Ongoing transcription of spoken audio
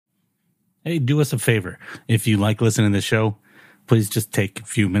Hey, do us a favor. If you like listening to the show, please just take a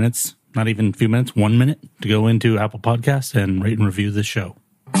few minutes, not even a few minutes, 1 minute to go into Apple Podcasts and rate and review the show.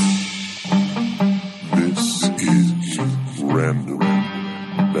 This is Random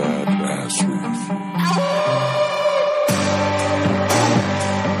Badassery.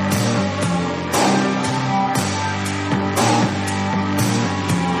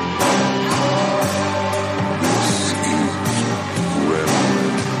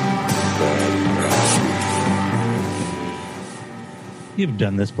 You've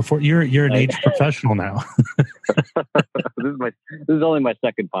done this before. You're an age professional now. This is only my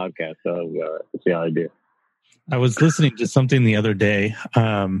second podcast, so let's see how I do. I was listening to something the other day,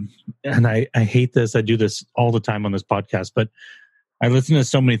 and I hate this. I do this all the time on this podcast, but I listen to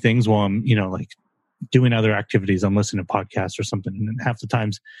so many things while I'm, like doing other activities. I'm listening to podcasts or something, and half the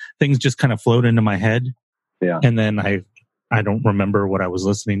times things just kind of float into my head. Yeah. And then I don't remember what I was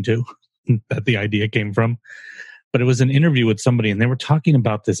listening to that the idea came from. But it was an interview with somebody, and they were talking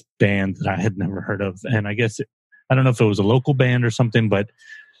about this band that I had never heard of. And I guess, I don't know if it was a local band or something, but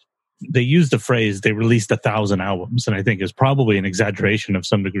they used the phrase, they released 1,000 albums. And I think it's probably an exaggeration of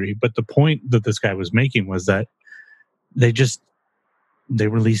some degree. But the point that this guy was making was that they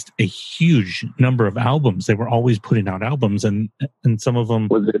released a huge number of albums. They were always putting out albums, and some of them...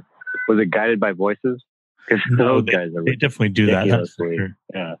 Was it guided by voices? No, they definitely do that. That's for sure.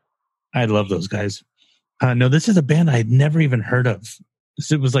 Yeah. I love those guys. No, this is a band I'd never even heard of.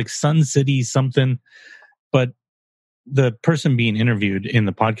 So it was like Sun City something, but the person being interviewed in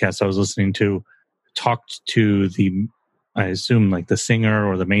the podcast I was listening to talked to I assume like the singer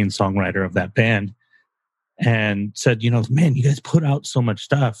or the main songwriter of that band, and said, man, you guys put out so much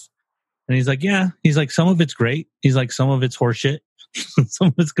stuff. And he's like, yeah. He's like, some of it's great. He's like, some of it's horseshit. Some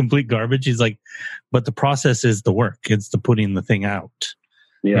of it's complete garbage. He's like, but the process is the work. It's the putting the thing out.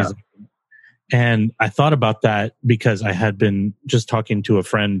 Yeah. And I thought about that because I had been just talking to a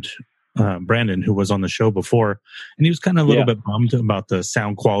friend, Brandon, who was on the show before, and he was kind of a little bit bummed about the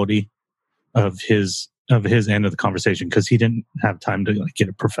sound quality of his end of the conversation because he didn't have time to get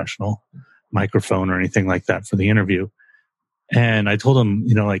a professional microphone or anything like that for the interview. And I told him,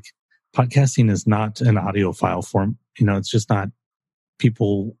 podcasting is not an audio file form. It's just not.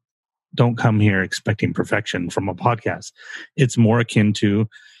 People don't come here expecting perfection from a podcast. It's more akin to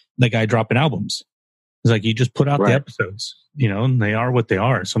the guy dropping albums. It's like you just put out the episodes, and they are what they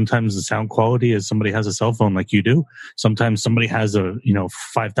are. Sometimes the sound quality is somebody has a cell phone like you do. Sometimes somebody has a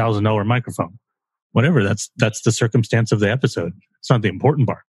 $5,000 microphone. Whatever. That's the circumstance of the episode. It's not the important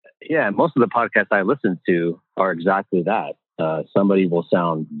part. Yeah, most of the podcasts I listen to are exactly that. Somebody will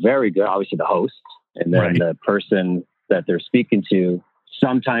sound very good, obviously the host, and then the person that they're speaking to.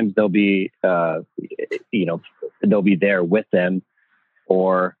 Sometimes they'll be, they'll be there with them,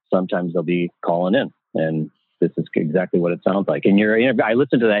 or sometimes they'll be calling in, and this is exactly what it sounds like. And I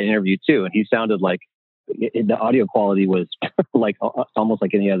listened to that interview too, and he sounded like the audio quality was like almost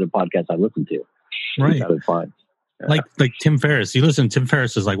like any other podcast I listened to. Right. He sounded fine. Yeah. Like Tim Ferriss. You listen to Tim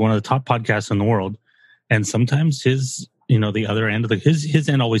Ferriss is like one of the top podcasts in the world, and sometimes his, the other end of his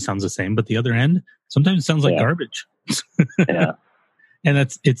end always sounds the same, but the other end sometimes sounds like garbage. Yeah. And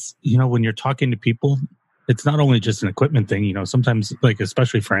it's when you're talking to people, it's not only just an equipment thing, sometimes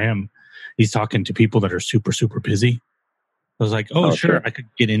especially for him, he's talking to people that are super, super busy. I was like, sure, I could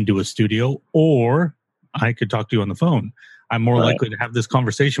get into a studio or I could talk to you on the phone. I'm more likely to have this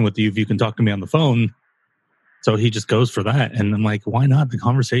conversation with you if you can talk to me on the phone. So he just goes for that. And I'm like, why not? The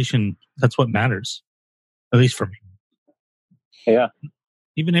conversation, that's what matters. At least for me. Yeah.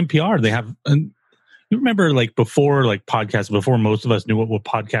 Even NPR, they have... You remember before podcasts, before most of us knew what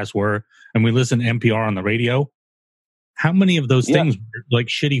podcasts were, and we listened to NPR on the radio? How many of those things were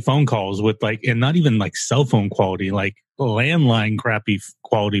shitty phone calls with and not even cell phone quality, landline crappy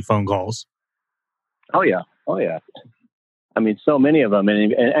quality phone calls? Oh yeah. I mean, so many of them.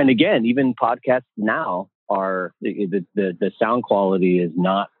 And again, even podcasts now are, the sound quality is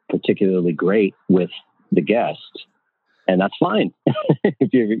not particularly great with the guest. And that's fine.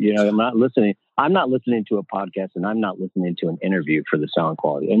 If I'm not listening to a podcast, and I'm not listening to an interview for the sound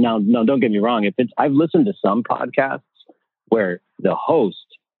quality. And now, no, don't get me wrong. I've listened to some podcasts where the host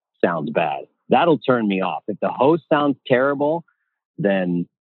sounds bad. That'll turn me off. If the host sounds terrible, then,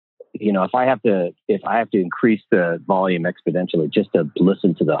 if I have to increase the volume exponentially just to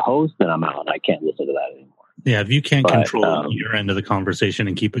listen to the host, then I'm out. I can't listen to that anymore. Yeah, if you can't control your end of the conversation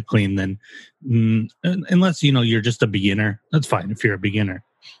and keep it clean, then unless you're just a beginner, that's fine. If you're a beginner,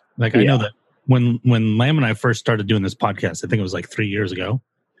 I know that when Lamb and I first started doing this podcast, I think it was 3 years ago,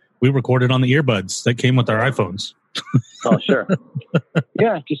 we recorded on the earbuds that came with our iPhones. Oh, sure.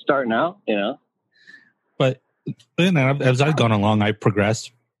 Yeah, just starting out, But then as I've gone along, I've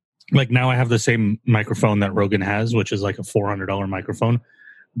progressed. Like now I have the same microphone that Rogan has, which is like a $400 microphone.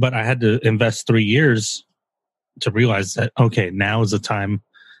 But I had to invest 3 years to realize that, okay, now is the time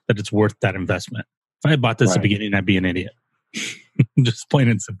that it's worth that investment. If I had bought this at the beginning, I'd be an idiot. Just plain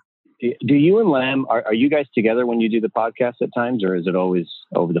and simple. Do you and Lamb, are you guys together when you do the podcast at times, or is it always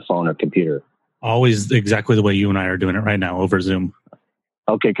over the phone or computer? Always exactly the way you and I are doing it right now, over Zoom.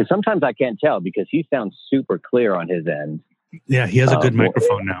 Okay, because sometimes I can't tell because he sounds super clear on his end. Yeah, he has a good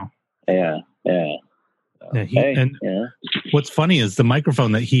microphone now. Yeah. What's funny is the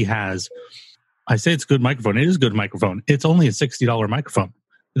microphone that he has, I say it's a good microphone. It is a good microphone. It's only a $60 microphone.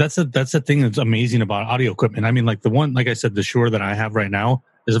 That's the thing that's amazing about audio equipment. I mean, like the one, like I said, the Shure that I have right now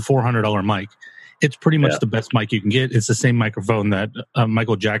is a $400 mic. It's pretty much the best mic you can get. It's the same microphone that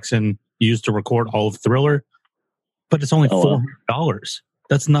Michael Jackson used to record all of Thriller, but it's only $400.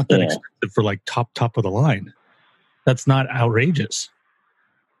 That's not that expensive for like top of the line. That's not outrageous.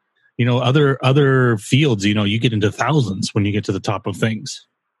 Other fields, you get into thousands when you get to the top of things.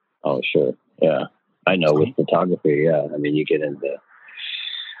 Oh, sure. Yeah. I know with photography. Yeah. I mean, you get into,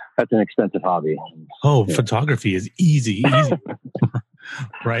 that's an expensive hobby. Oh, photography is easy.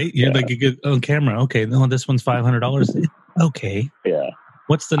 Right? You're like, you get on camera. Okay. No, this one's $500. Okay. Yeah.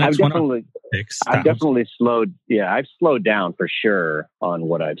 What's the next one? I've definitely slowed. Yeah. I've slowed down for sure on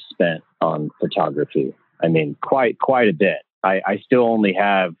what I've spent on photography. I mean, quite a bit. I still only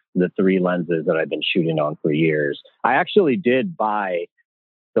have the 3 lenses that I've been shooting on for years. I actually did buy,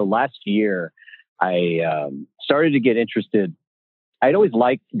 the last year, I started to get interested. I'd always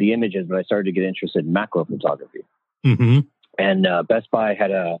liked the images, but I started to get interested in macro photography. Mm-hmm. And Best Buy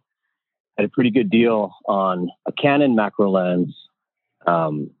had a pretty good deal on a Canon macro lens.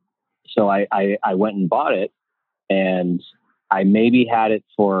 So I went and bought it, and I maybe had it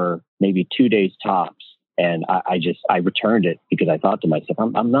for maybe 2 days tops. And I returned it because I thought to myself,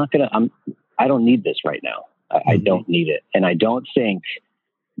 I don't need this right now. I don't need it. And I don't think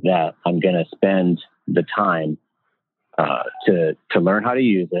that I'm going to spend the time to learn how to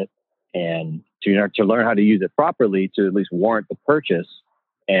use it and to learn how to use it properly to at least warrant the purchase.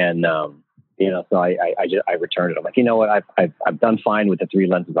 And, so I returned it. I'm like, you know what? I've done fine with the 3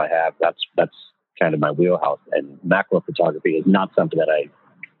 lenses I have. That's kind of my wheelhouse, and macro photography is not something that I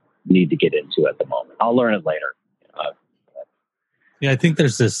need to get into at the moment. I'll learn it later. I think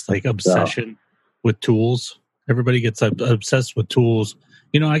there's this like obsession with tools. Everybody gets obsessed with tools.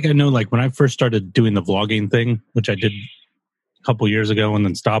 I know like when I first started doing the vlogging thing, which I did a couple years ago and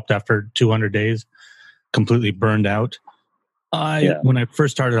then stopped after 200 days, completely burned out. When I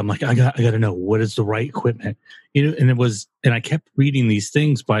first started, I'm like, I got to know what is the right equipment, and I kept reading these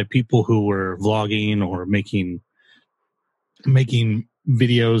things by people who were vlogging or making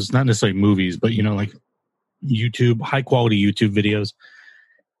videos, not necessarily movies, but like YouTube, high quality YouTube videos.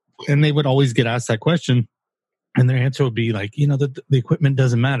 And they would always get asked that question, and their answer would be like, the equipment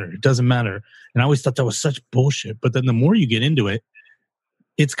doesn't matter. It doesn't matter. And I always thought that was such bullshit. But then the more you get into it,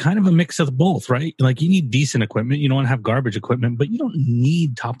 it's kind of a mix of both, right? Like you need decent equipment. You don't want to have garbage equipment, but you don't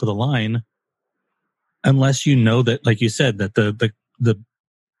need top of the line unless you know that, like you said, that the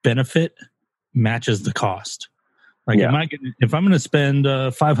benefit matches the cost. Like, if I'm going to spend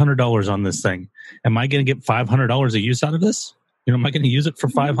 $500 on this thing, am I going to get $500 of use out of this? Am I going to use it for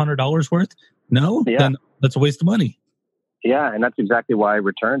 $500 worth? No, then that's a waste of money. Yeah, and that's exactly why I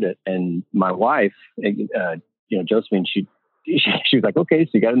returned it. And my wife, Josephine, she was like, okay, so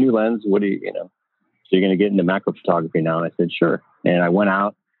you got a new lens. What do you, so you're going to get into macro photography now? And I said, sure. And I went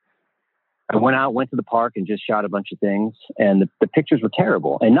out, went to the park and just shot a bunch of things. And the pictures were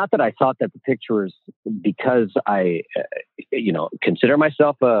terrible. And not that I thought that the pictures, because I, consider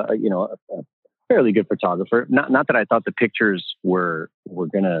myself a fairly good photographer. Not that I thought the pictures were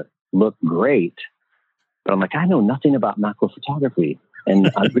going to look great, but I'm like, I know nothing about macro photography.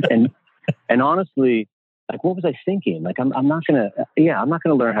 And, and honestly, like, what was I thinking? Like, I'm not going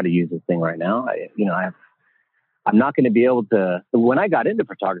to learn how to use this thing right now. I'm not going to be able to. When I got into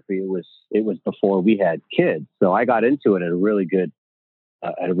photography, it was before we had kids, so I got into it at a really good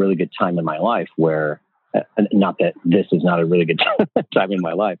time in my life. Where, not that this is not a really good time in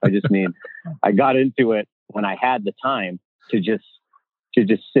my life. I just mean I got into it when I had the time to just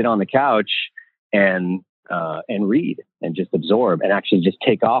sit on the couch and read and just absorb and actually just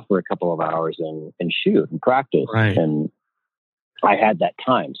take off for a couple of hours and shoot and practice. Right. And I had that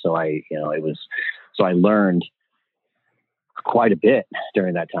time, so I learned quite a bit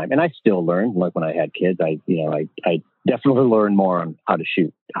during that time, and I still learn. Like when I had kids, I definitely learned more on how to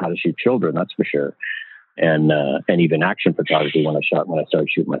shoot children. That's for sure. and even action photography when I started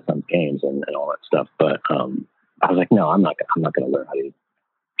shooting my son's games and all that stuff. But I was like, no, I'm not going to learn how to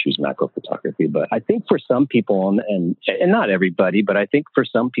choose macro photography. But I think for some people, and not everybody, but I think for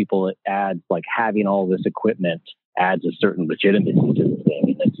some people, it adds, like, having all this equipment adds a certain legitimacy to the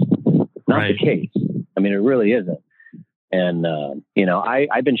thing, and it's not the case. I mean, it really isn't. And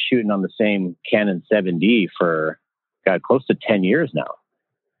I've been shooting on the same Canon 7D for close to 10 years now,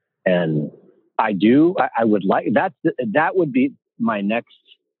 and I would like that would be my next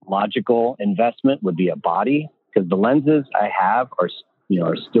logical investment, would be a body, because the lenses I have are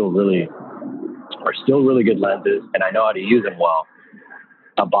still really good lenses, and I know how to use them well.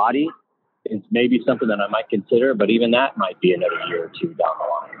 A body is maybe something that I might consider, but even that might be another year or two down the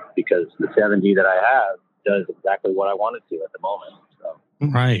line, because the 7D that I have does exactly what I want it to at the moment. So.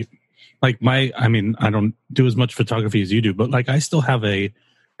 Right. Like I don't do as much photography as you do, but like I still have a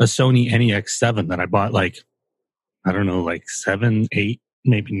Sony NEX7 that I bought, like, I don't know, like 7, 8,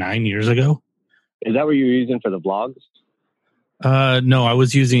 maybe 9 years ago. Is that what you're using for the vlogs? No, I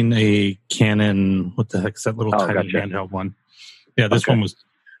was using a Canon. What the heck's that little tiny handheld one? Yeah, this one was.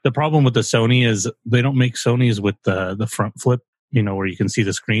 The problem with the Sony is they don't make Sonys with the front flip, where you can see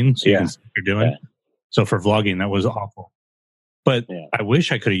the screen, so you can see what you're doing. Yeah. So for vlogging, that was awful. But I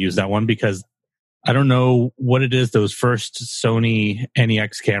wish I could have used that one, because I don't know what it is. Those first Sony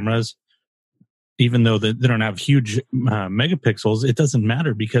NEX cameras, even though they don't have huge megapixels, it doesn't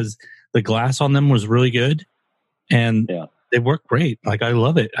matter, because the glass on them was really good, and they work great. Like, I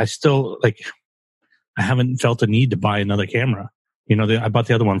love it. I still, like, I haven't felt a need to buy another camera. I bought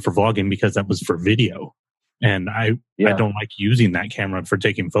the other one for vlogging because that was for video, and I don't like using that camera for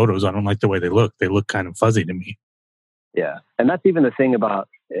taking photos. I don't like the way they look. They look kind of fuzzy to me. Yeah, and that's even the thing about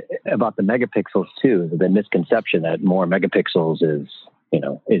the megapixels too. The misconception that more megapixels is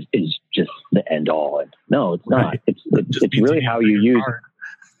just the end all. And no, it's not. Right. It's really how you use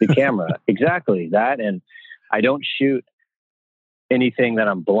the camera. Exactly that. And I don't shoot anything that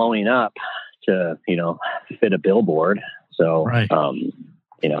I'm blowing up to fit a billboard. So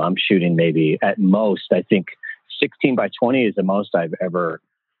I'm shooting maybe at most, I think 16 by 20 is the most I've ever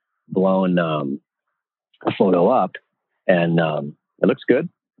blown a photo up. And it looks good.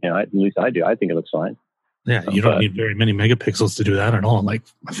 At least I do. I think it looks fine. Yeah, you don't need very many megapixels to do that at all. Like,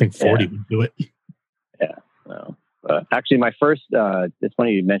 I think 40 would do it. Yeah. No. Actually, my first, it's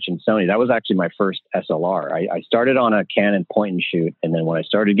funny you mentioned Sony. That was actually my first SLR. I started on a Canon point and shoot. And then when I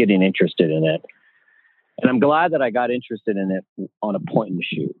started getting interested in it, and I'm glad that I got interested in it on a point and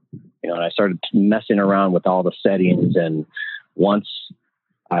shoot, and I started messing around with all the settings. And once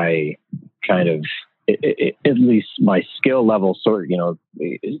I kind of, at least my skill level kind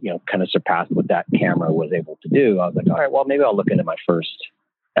of surpassed what that camera was able to do, I was like, all right, well, maybe I'll look into my first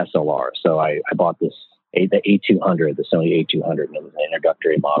SLR. So I bought the A200, the Sony A200, and it was an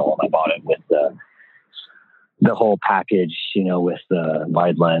introductory model, and I bought it with the whole package, with the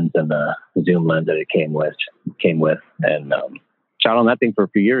wide lens and the zoom lens that it came with, and shot on that thing for a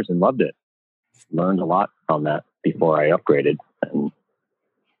few years and loved it. Learned a lot on that before I upgraded. And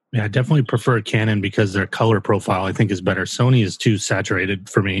yeah, I definitely prefer Canon because their color profile, I think, is better. Sony is too saturated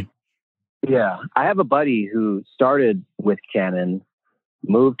for me. Yeah, I have a buddy who started with Canon,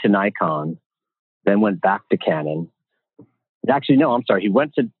 moved to Nikon, then went back to Canon. Actually, no, I'm sorry. He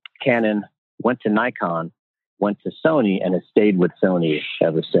went to Canon, went to Nikon, went to Sony, and has stayed with Sony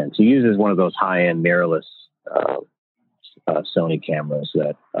ever since. He uses one of those high-end mirrorless Sony cameras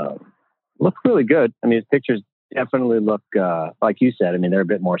that look really good. I mean, his pictures definitely look, like you said, I mean, they're a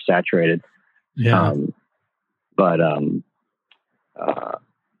bit more saturated. Yeah.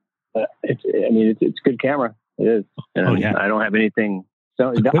 It's a good camera. It is. And I don't have anything.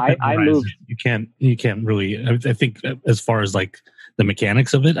 So I moved. You can't really, I think as far as like the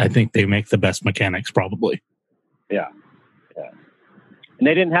mechanics of it, I think they make the best mechanics probably. Yeah. Yeah. And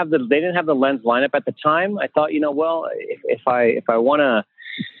they didn't have the lens lineup at the time. I thought, well, if I want to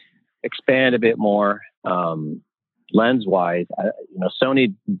expand a bit more, lens wise,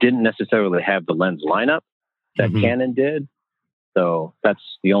 Sony didn't necessarily have the lens lineup that Canon did. So that's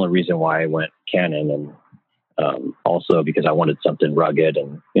the only reason why I went Canon. And also because I wanted something rugged,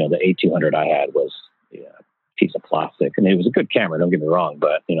 and, the A200 I had was a piece of plastic. I mean, it was a good camera, don't get me wrong,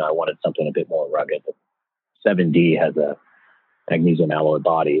 but, I wanted something a bit more rugged. The 7D has a magnesium alloy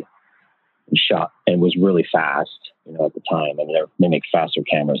body and shot and was really fast, at the time. I mean, they make faster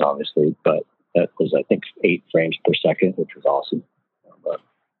cameras, obviously, but that was, I think, 8 frames per second, which was awesome. But,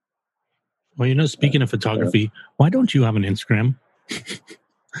 well, speaking of photography, why don't you have an Instagram?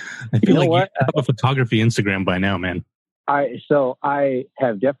 I feel like you have a photography Instagram by now, man. I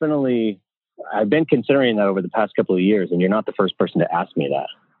have definitely I've been considering that over the past couple of years, and you're not the first person to ask me that.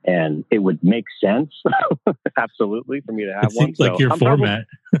 And it would make sense, absolutely, for me to have one. It seems like your format.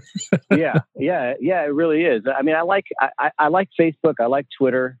 Yeah, it really is. I mean, I like Facebook, I like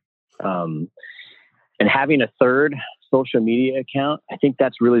Twitter, and having a third social media account. I think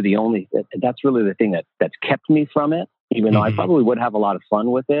that's really the thing that's kept me from it. Even though I probably would have a lot of fun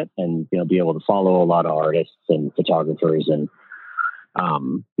with it, and be able to follow a lot of artists and photographers, and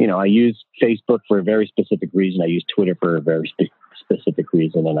I use Facebook for a very specific reason. I use Twitter for a very specific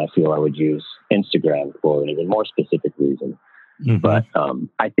reason, and I feel I would use Instagram for an even more specific reason. But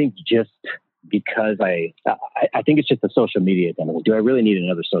I think just because I think it's just a social media thing. Do I really need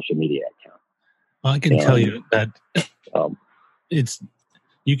another social media account? Well, I can tell you that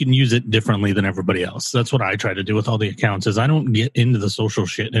you can use it differently than everybody else. That's what I try to do with all the accounts. Is I don't get into the social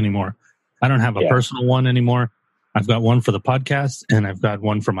shit anymore. I don't have a personal one anymore. I've got one for the podcast, and I've got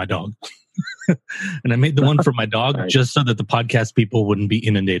one for my dog. And I made the one for my dog just so that the podcast people wouldn't be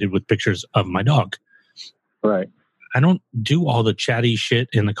inundated with pictures of my dog. Right. I don't do all the chatty shit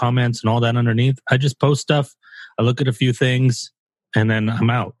in the comments and all that underneath. I just post stuff. I look at a few things, and then I'm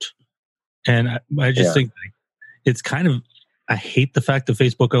out. And I just think it's kind of, I hate the fact that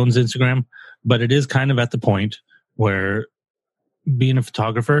Facebook owns Instagram, but it is kind of at the point where being a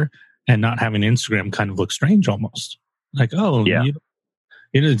photographer and not having Instagram kind of looks strange almost. Like,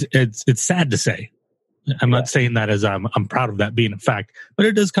 it's sad to say. I'm not saying that as I'm proud of that being a fact, but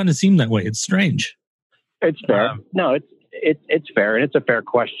it does kind of seem that way. It's strange. It's fair. No, it's fair, and it's a fair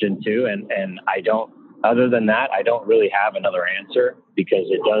question too. And I don't. Other than that, I don't really have another answer, because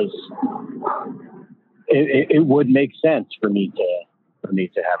it does. It would make sense for me to have an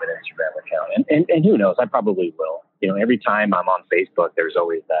Instagram account, and who knows? I probably will. Every time I'm on Facebook, there's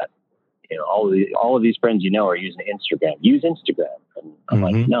always that. All of these friends are using Instagram. Use Instagram, and I'm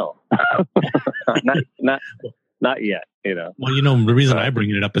like, no, not yet. Well, the reason I bring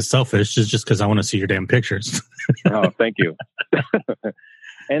it up is selfish, is just because I want to see your damn pictures. Oh, thank you.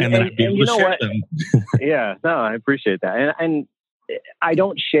 and then I'd be able to share them. Yeah, no, I appreciate that, and I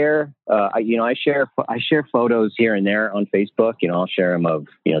don't share. I share photos here and there on Facebook. I'll share them of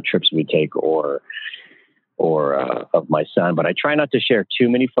trips we take or of my son, but I try not to share too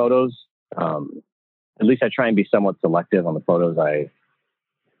many photos. At least I try and be somewhat selective on the photos I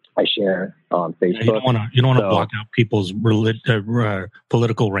share on Facebook. Yeah, you don't want to block out people's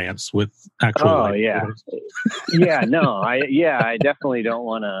political rants with actual. Oh yeah, photos. I definitely don't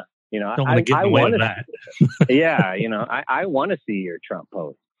want to. Don't want to get in the way of that. I want to see your Trump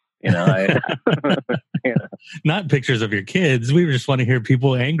post. Not pictures of your kids. We just want to hear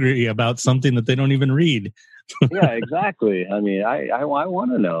people angry about something that they don't even read. Yeah, exactly. I mean, I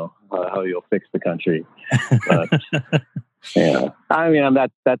want to know how you'll fix the country. But, I mean,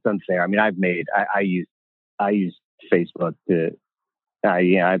 that's unfair. I mean, I use Facebook to.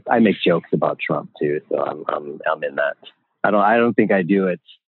 I make jokes about Trump too, so I'm in that. I don't think I do it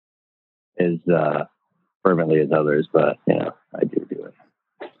as fervently as others, but I do it.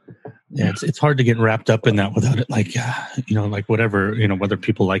 Yeah, it's hard to get wrapped up in that without it, like whatever, whether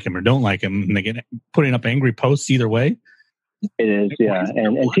people like him or don't like him, and they get putting up angry posts either way. It is,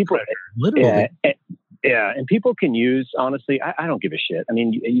 and people literally, and people can use. Honestly, I don't give a shit. I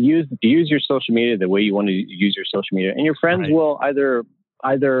mean, use your social media the way you want to use your social media, and your friends will either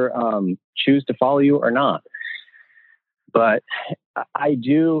choose to follow you or not. But I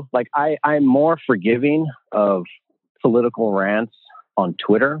do I'm more forgiving of political rants on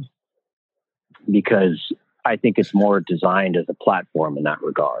Twitter, because I think it's more designed as a platform in that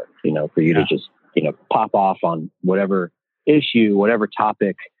regard, for you to just, pop off on whatever issue, whatever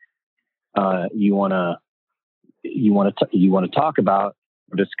topic, you want to talk about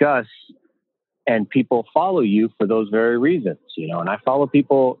or discuss, and people follow you for those very reasons, and I follow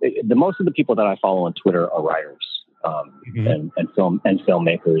people. Most of the people that I follow on Twitter are writers, and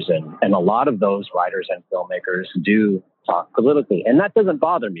filmmakers, and a lot of those writers and filmmakers do talk politically, and that doesn't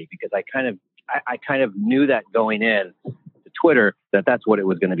bother me, because I kind of knew that going in to Twitter that's what it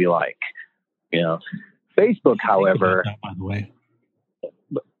was going to be like. Facebook, however, that, by the way,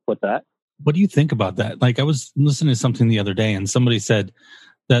 what's that? What do you think about that? Like, I was listening to something the other day, and somebody said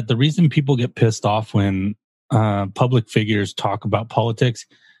that the reason people get pissed off when public figures talk about politics,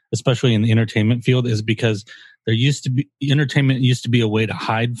 especially in the entertainment field, is because entertainment used to be a way to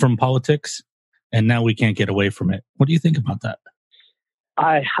hide from politics, and now we can't get away from it. What do you think about that?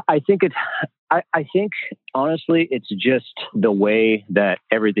 I think honestly, it's just the way that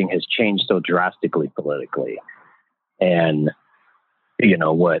everything has changed so drastically politically. And,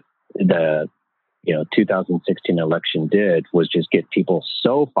 what the, 2016 election did was just get people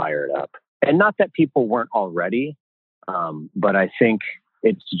so fired up and not that people weren't already, but I think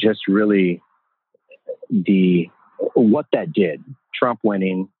it's just really what that did, Trump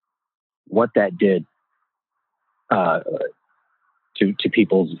winning, what that did to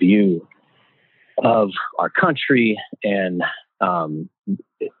people's view of our country, and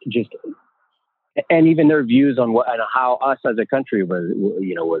and even their views on what and how us as a country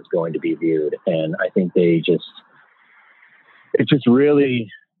was going to be viewed. And I think it just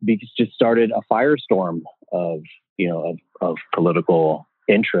really just started a firestorm of political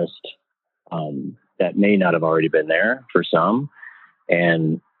interest that may not have already been there for some,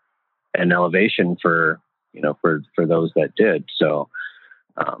 and an elevation for those that did. So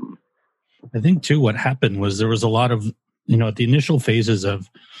I think too, what happened was there was a lot of, at the initial phases of,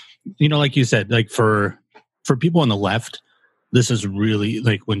 like you said, like for people on the left, this is really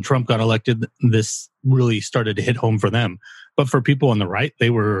like when Trump got elected, this really started to hit home for them. But for people on the right,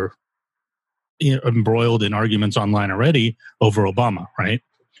 they were embroiled in arguments online already over Obama, right?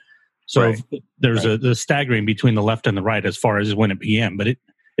 So right. There's a staggering between the left and the right as far as when it began. But it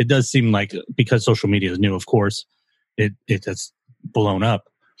does seem like, because social media is new, of course, it has blown up.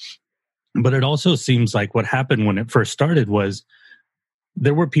 But it also seems like what happened when it first started was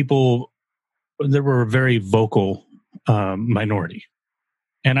there were a very vocal minority.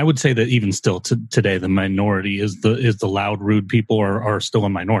 And I would say that even still today, the minority is the loud, rude people are still a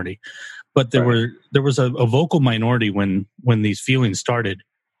minority. But there was a vocal minority when these feelings started.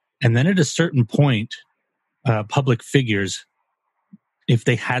 And then at a certain point, public figures, if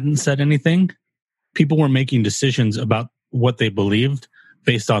they hadn't said anything, people were making decisions about what they believed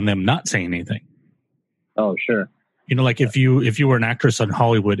based on them not saying anything. Oh, sure. Like if you were an actress in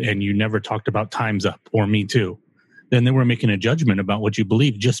Hollywood and you never talked about Time's Up or Me Too, then they were making a judgment about what you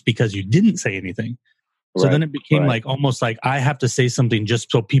believe just because you didn't say anything. So then it became like almost like I have to say something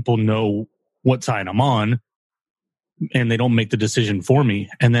just so people know what side I'm on, and they don't make the decision for me.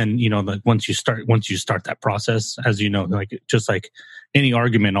 And then, like once you start that process, as you know, like just like any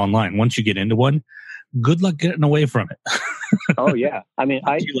argument online, once you get into one, good luck getting away from it. Oh yeah. I mean,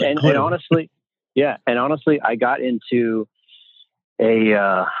 and honestly, I got into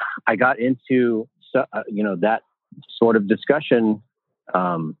that sort of discussion.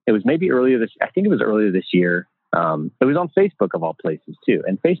 It was maybe earlier this year. It was on Facebook of all places too.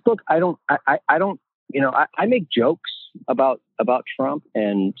 And Facebook, I make jokes about Trump,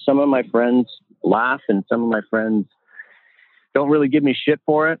 and some of my friends laugh and some of my friends don't really give me shit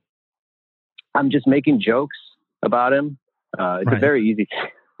for it. I'm just making jokes about him. It's a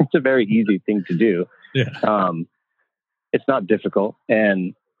very easy thing to do. Yeah. It's not difficult.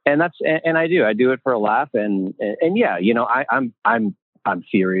 And I do it for a laugh. And yeah, I'm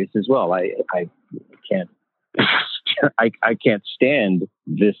furious as well. I can't stand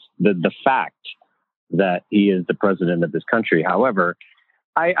the fact that he is the president of this country. However,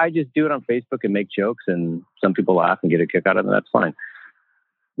 I just do it on Facebook and make jokes, and some people laugh and get a kick out of it. And that's fine.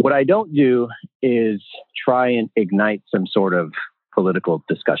 What I don't do is try and ignite some sort of political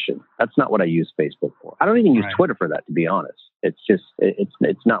discussion. That's not what I use Facebook for. I don't even use Twitter for that, to be honest. It's just,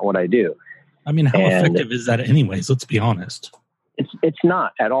 it's not what I do. I mean, how effective is that anyways? Let's be honest. It's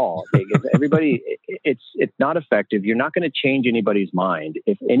not at all. Everybody, it's not effective. You're not going to change anybody's mind.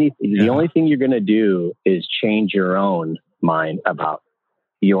 If anything, the only thing you're going to do is change your own mind about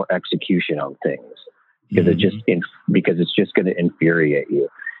your execution on things, because it's just going to infuriate you.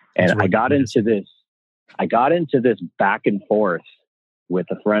 And I got into this back and forth with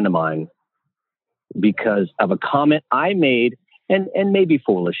a friend of mine because of a comment I made, and maybe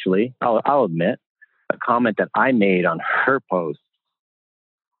foolishly, I'll admit, a comment that I made on her post.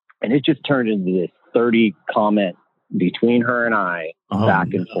 And it just turned into this 30 comment between her and I, back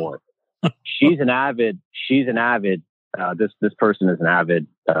and forth. This person is an avid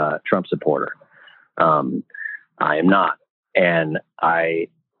Trump supporter. I am not. And I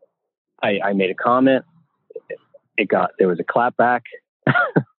made a comment. There was a clap back.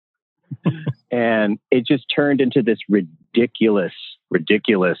 And it just turned into this ridiculous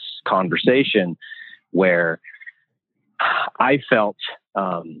conversation where I felt,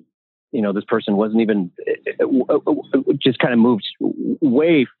 this person wasn't even, just kind of moved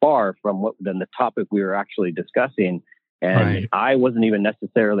way far from than the topic we were actually discussing. And I wasn't even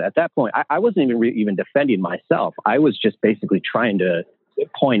necessarily, at that point, I wasn't even defending myself. I was just basically trying to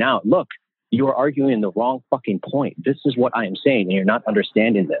point out, look, you are arguing the wrong fucking point. This is what I am saying, and you're not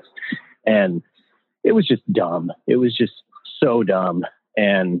understanding this. And it was just dumb. It was just so dumb.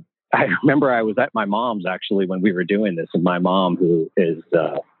 And I remember I was at my mom's actually when we were doing this, and my mom, who is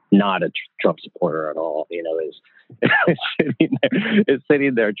not a Trump supporter at all, is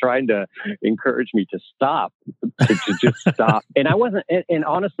sitting there trying to encourage me to stop, to just stop. And I wasn't, and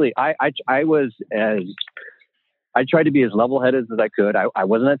honestly, I tried to be as level-headed as I could. I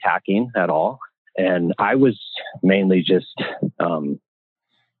wasn't attacking at all. And I was mainly just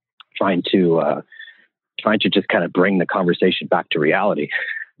trying to just kind of bring the conversation back to reality.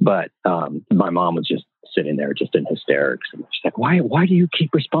 But my mom was just sitting there just in hysterics. And she's like, why do you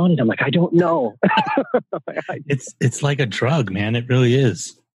keep responding? I'm like, I don't know. It's like a drug, man. It really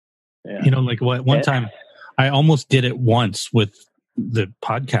is. Yeah. Like one time I almost did it once with the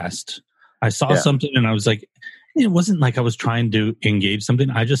podcast. I saw something and I was like, it wasn't like I was trying to engage something.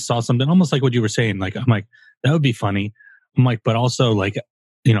 I just saw something almost like what you were saying. Like, I'm like, that would be funny. I'm like, but also like,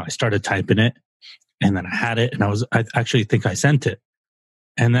 I started typing it and then I had it and I actually think I sent it.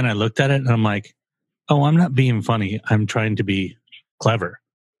 And then I looked at it and I'm like, oh, I'm not being funny. I'm trying to be clever.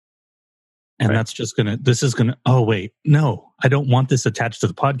 And that's just oh, wait, no, I don't want this attached to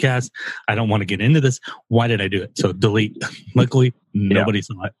the podcast. I don't want to get into this. Why did I do it? So delete. Luckily, nobody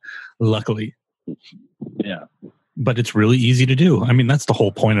saw it. Luckily. Yeah. But it's really easy to do. I mean, that's the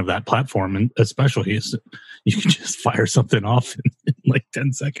whole point of that platform. And especially is you can just fire something off in like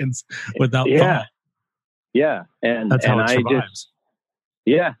 10 seconds without thought. Yeah. And that's how and it survives.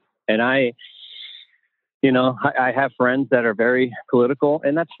 And I have friends that are very political,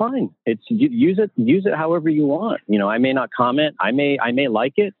 and that's fine. It's use it however you want. I may not comment. I may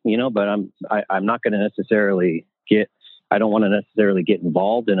like it, but I'm not going to necessarily I don't want to necessarily get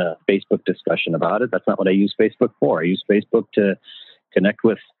involved in a Facebook discussion about it. That's not what I use Facebook for. I use Facebook to connect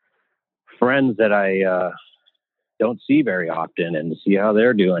with friends that I don't see very often and see how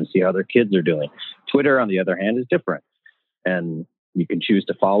they're doing, see how their kids are doing. Twitter, on the other hand, is different. And you can choose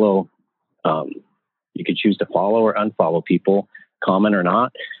to follow or unfollow people, comment or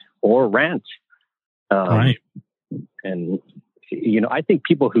not, or rant. Right. And, I think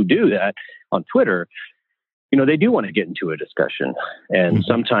people who do that on Twitter, they do want to get into a discussion. And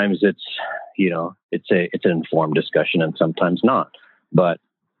sometimes it's an informed discussion and sometimes not. But,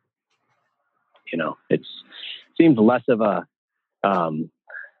 it seems less of a,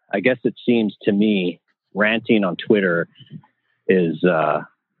 I guess it seems to me ranting on Twitter is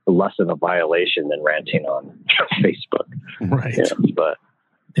less of a violation than ranting on Facebook. Right. But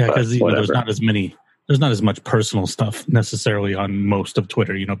because there's not as much personal stuff necessarily on most of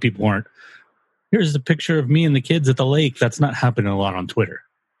Twitter. People aren't, here's a picture of me and the kids at the lake. That's not happening a lot on Twitter.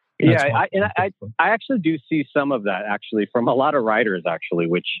 I actually do see some of that actually from a lot of writers actually,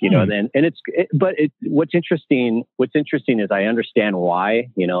 which, what's interesting is I understand why,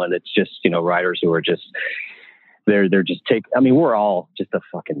 and it's just, writers who are just, they're just we're all just a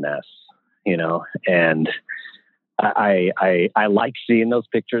fucking mess, and I like seeing those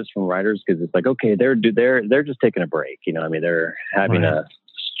pictures from writers because it's like, okay, they're just taking a break. They're having a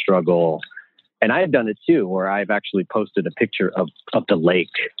struggle. And I've done it too, where I've actually posted a picture of the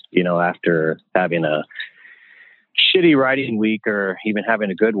lake, after having a shitty writing week or even having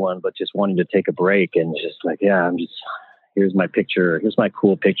a good one, but just wanting to take a break and just like, here's my picture. Here's my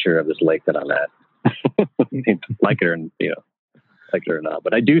cool picture of this lake that I'm at. like it or not.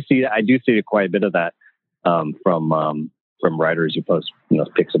 But I do see quite a bit of that from writers who post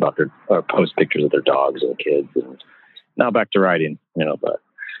pics about post pictures of their dogs and kids. And now back to writing, but.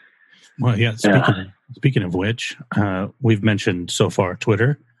 Well, yeah. Speaking of which, we've mentioned so far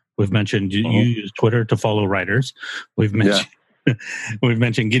Twitter. We've mentioned you use Twitter to follow writers. We've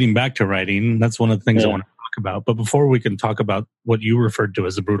mentioned getting back to writing. That's one of the things I want to talk about. But before we can talk about what you referred to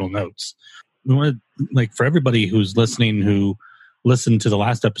as the brutal notes, we want to, for everybody who's listening, who listened to the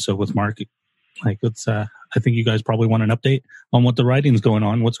last episode with Marc, let's. I think you guys probably want an update on what the writing's going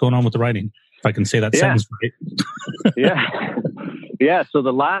on. What's going on with the writing? If I can say that sentence right. Yeah. So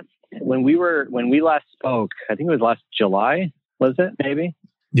when we last spoke, I think it was last July, was it? Maybe.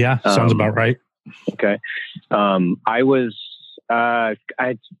 Yeah, sounds about right. Okay. I was, I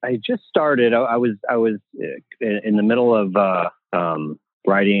just started, I was in the middle of,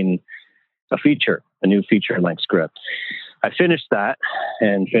 writing a new feature length script. I finished that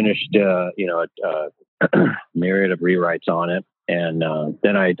and finished, a myriad of rewrites on it. And,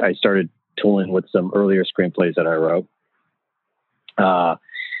 then I started tooling with some earlier screenplays that I wrote.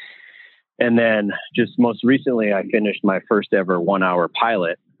 And then just most recently, I finished my first ever 1 hour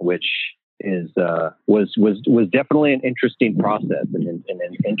pilot, which was definitely an interesting process and an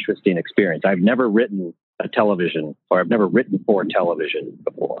interesting experience. I've never written a television, or I've never written for television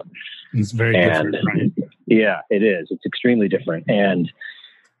before. It's very different, right? Yeah, it is. It's extremely different. And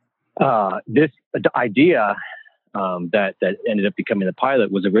this idea that ended up becoming the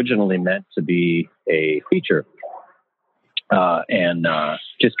pilot was originally meant to be a feature. And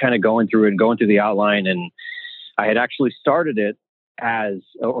just kind of going through the outline, and I had actually started it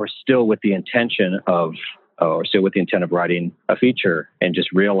still with the intent of writing a feature, and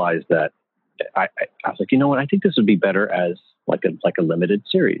just realized that I was like, you know what, I think this would be better as like a limited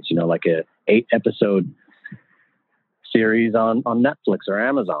series, like a 8-episode series on Netflix or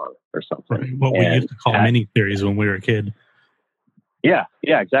Amazon or something. Right. What we used to call mini series when we were a kid. Yeah,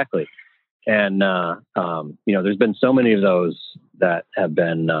 exactly. And there's been so many of those that have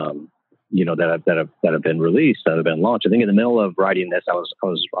been that have been released, that have been launched. I think in the middle of writing this, I was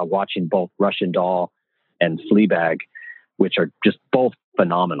watching both Russian Doll and Fleabag, which are just both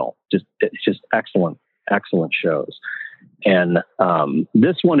phenomenal. It's just excellent shows. And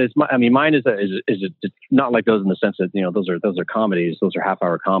this one is mine is not like those in the sense that those are comedies, those are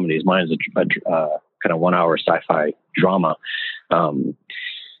half-hour comedies. Mine is a kind of 1 hour sci-fi drama.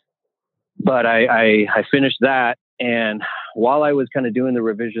 But I finished that, and while I was kind of doing the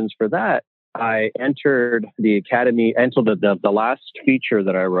revisions for that, I entered the Academy until the last feature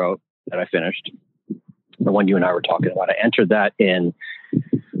that I wrote, that I finished, the one you and I were talking about. I entered that in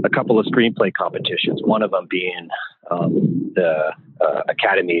a couple of screenplay competitions, one of them being the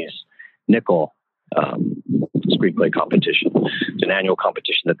Academy's Nickel screenplay competition. It's an annual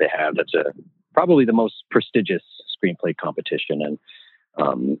competition that they have. That's probably the most prestigious screenplay competition, and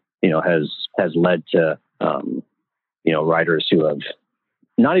has led to writers who have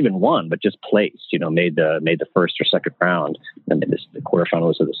not even won, but just placed, made the first or second round, and the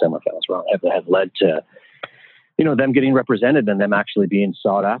quarterfinals or the semifinals round, have led to them getting represented and them actually being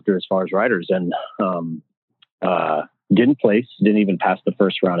sought after as far as writers. And didn't even pass the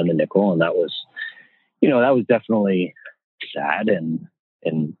first round in the Nickel, and that was definitely sad and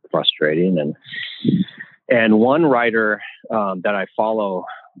frustrating. And one writer that I follow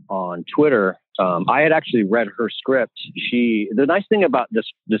on Twitter, I had actually read her script. The nice thing about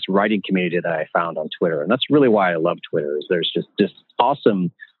this writing community that I found on Twitter, and that's really why I love Twitter, is there's just this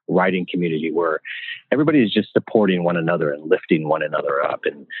awesome writing community where everybody is just supporting one another and lifting one another up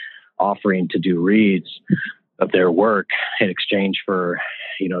and offering to do reads of their work in exchange for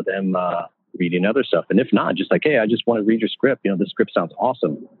them reading other stuff. And if not, just like, hey, I just want to read your script. This script sounds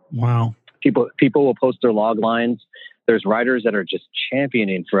awesome. Wow. People will post their log lines. There's writers that are just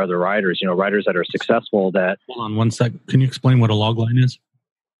championing for other writers, writers that are successful. That Hold on one sec. Can you explain what a log line is?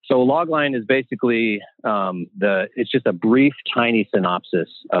 So a log line is basically it's just a brief, tiny synopsis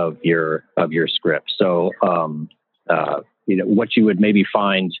of your script. So what you would maybe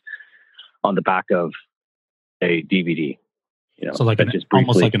find on the back of a DVD. So like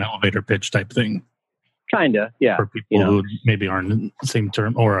almost like an elevator pitch type thing. Kinda, yeah. For people who maybe aren't in the same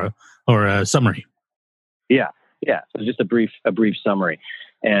term, or a summary. Yeah. So just a brief summary.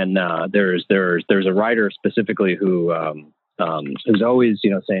 And there's a writer specifically who's always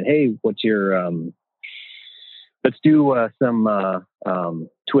saying, hey, what's your let's do some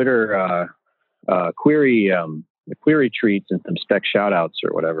Twitter query treats and some spec shout outs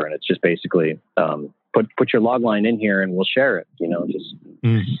or whatever. And it's just basically put your log line in here and we'll share it.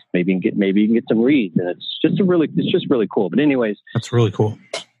 Maybe you can get some reads, and it's just really cool. But anyways, that's really cool.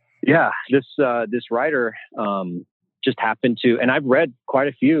 Yeah, this writer just happened to, and I've read quite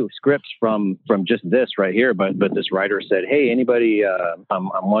a few scripts from just this right here. But this writer said, "Hey, anybody? I'm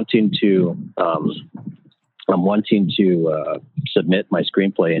wanting to submit my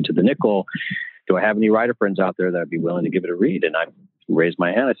screenplay into the Nickel. Do I have any writer friends out there that would be willing to give it a read?" And I raised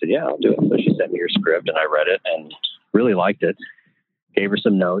my hand. I said, "Yeah, I'll do it." So she sent me her script, and I read it and really liked it. Gave her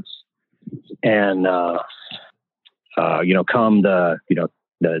some notes, and come the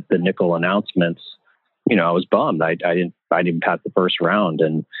Nickel announcements, I was bummed. I didn't pass the first round,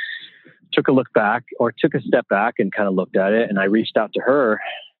 and took a step back and kind of looked at it. And I reached out to her,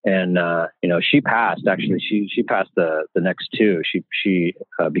 and she passed. Actually, she passed the next two. She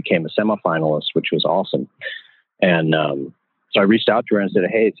became a semifinalist, which was awesome. And so I reached out to her and said,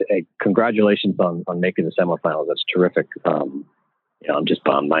 "Hey, congratulations on making the semifinals. That's terrific. I'm just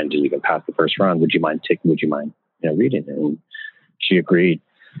bummed mine didn't even pass the first round. Would you mind reading it?" And she agreed.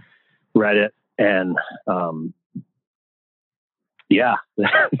 Read it, and the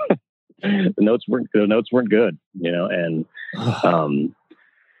notes weren't good, and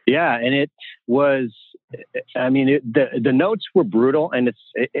and it was. I mean, the notes were brutal, and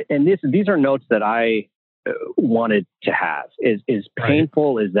these are notes that I wanted to have. As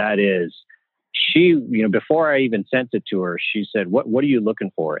painful as that is, she, before I even sent it to her, she said, "What are you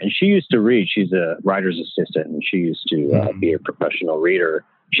looking for?" And she used to read. She's a writer's assistant, and she used to be a professional reader.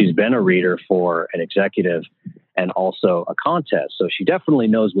 She's been a reader for an executive and also a contest. So she definitely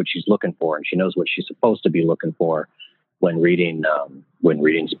knows what she's looking for, and she knows what she's supposed to be looking for when reading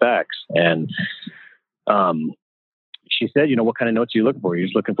specs. And she said, what kind of notes are you looking for? Are you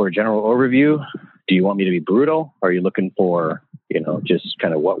just looking for a general overview? Do you want me to be brutal? Are you looking for, just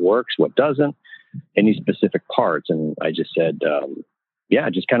kind of what works, what doesn't, any specific parts? And I just said,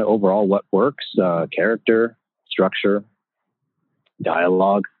 just kind of overall what works, character, structure,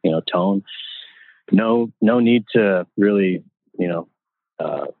 dialogue, tone. No need to really, dull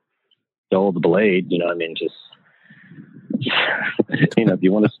the blade. Just if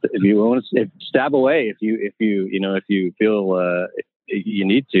you want to stab away, if you feel you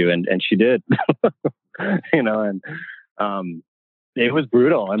need to, and she did, and it was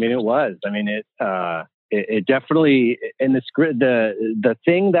brutal. It was. It definitely, in the script, the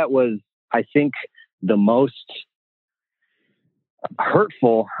thing that was, I think, the most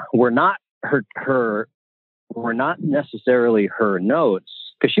hurtful were not necessarily her notes,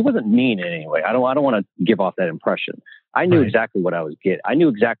 because she wasn't mean in any way. I don't want to give off that impression. I knew exactly what I was getting. I knew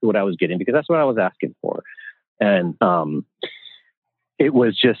exactly what I was getting, because that's what I was asking for. And it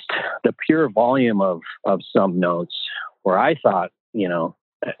was just the pure volume of some notes where I thought, you've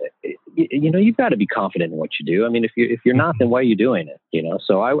got to be confident in what you do. If you're not, then why are you doing it?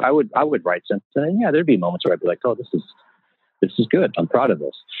 So I would write something, and there'd be moments where I'd be like, oh, this is good. I'm proud of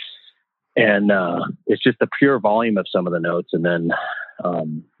this. And it's just the pure volume of some of the notes, and then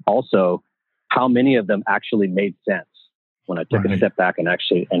also how many of them actually made sense when I took a step back and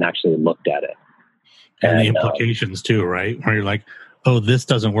actually looked at it. And the implications too, right? Where you're like, oh, this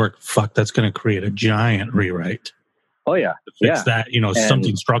doesn't work. Fuck, that's going to create a giant rewrite. Oh yeah, to fix that.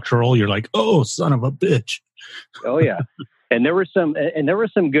 Something structural. You're like, oh, son of a bitch. Oh yeah. And there were some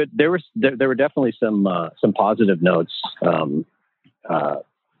good. There were definitely some positive notes.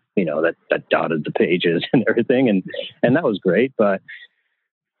 That dotted the pages and everything, and that was great. But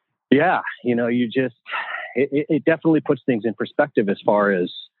yeah, you just it definitely puts things in perspective as far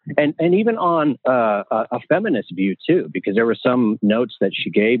as and even on a feminist view too, because there were some notes that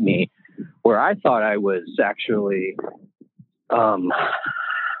she gave me where I thought I was actually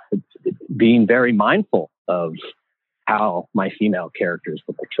being very mindful of how my female characters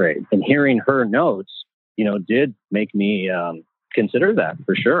were portrayed, and hearing her notes, did make me consider that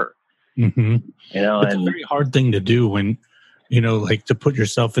for sure. Mm-hmm. It's a very hard thing to do when, like, to put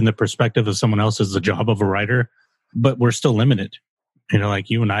yourself in the perspective of someone else is the job of a writer, but we're still limited. Like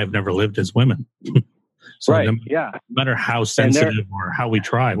you and I have never lived as women. So right. No matter how sensitive or how we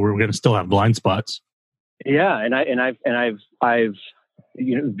try, we're going to still have blind spots. Yeah. And I've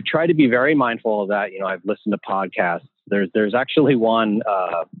tried to be very mindful of that. I've listened to podcasts. There's actually one,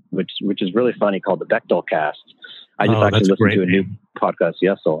 which is really funny, called the Bechdel Cast. I just listened to a new podcast.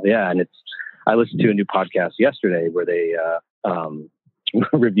 And I listened to a new podcast yesterday where they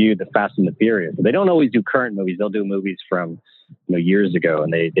reviewed the Fast and the Furious. They don't always do current movies; they'll do movies from years ago.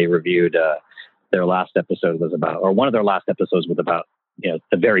 And they reviewed their last episode was about, or one of their last episodes was about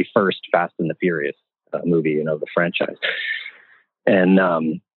the very first Fast and the Furious movie, the franchise. And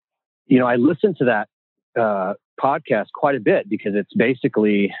I listened to that podcast quite a bit, because it's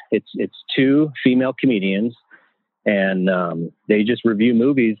basically it's two female comedians, and they just review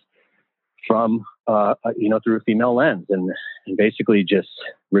movies from through a female lens, and basically just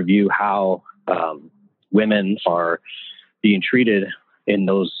review how women are being treated in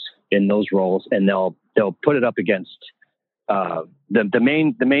those roles, and they'll put it up against the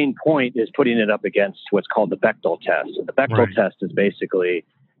main point is putting it up against what's called the Bechdel test. And the Bechdel test is basically,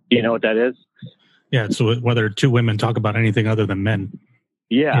 you know what that is? Yeah. So whether two women talk about anything other than men.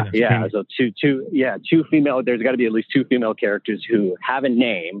 Yeah. So two female, there's got to be at least two female characters who have a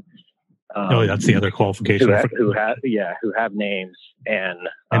name. That's the other qualification. Who have names and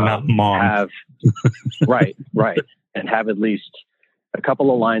not mom. Have, right. And have at least a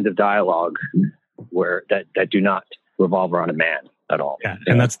couple of lines of dialogue that do not revolve around a man at all. Yeah.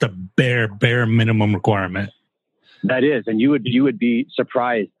 And that's the bare minimum requirement. That is. And you would be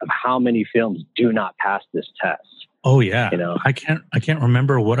surprised of how many films do not pass this test. Oh yeah. I can't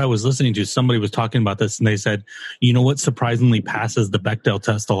remember what I was listening to. Somebody was talking about this, and they said, what surprisingly passes the Bechdel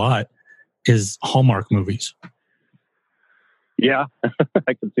test a lot is Hallmark movies. Yeah.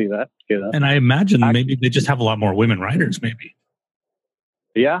 I can see that. And I imagine maybe they just have a lot more women writers, maybe.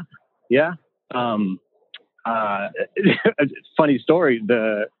 Yeah. Funny story.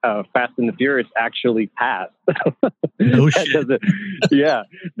 The Fast and the Furious actually passed. No shit.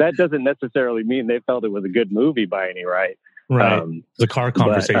 That doesn't necessarily mean they felt it was a good movie by any right. Right. The car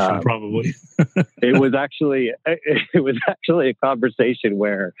conversation, probably. It was actually a conversation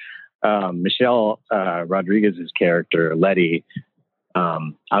where Michelle Rodriguez's character, Letty.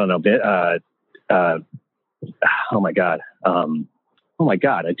 I don't know. Oh my God.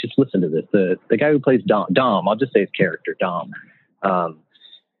 I just listened to this. The guy who plays Dom, I'll just say his character, Dom,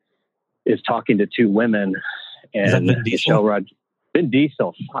 is talking to two women, and Vin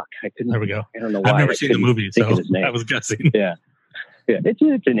Diesel. Fuck, I couldn't. There we go. I don't know why. I've never seen the movie, so I was guessing. Yeah.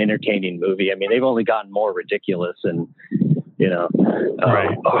 It's an entertaining movie. I mean, they've only gotten more ridiculous, and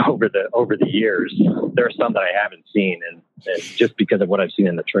right. over the years, there are some that I haven't seen, and just because of what I've seen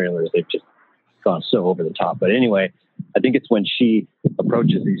in the trailers, they've just gone so over the top. But anyway, I think it's when she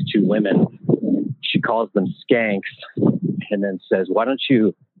approaches these two women, she calls them skanks, and then says, "Why don't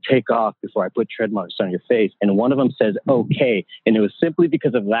you take off before I put tread marks on your face?" And one of them says, "Okay," and it was simply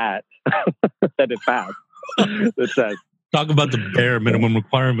because of that that it passed. That says, talk about the bare minimum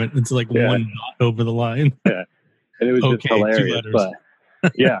requirement. It's like one dot over the line. Yeah. And it was just hilarious. But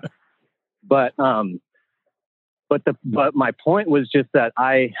yeah. But my point was just that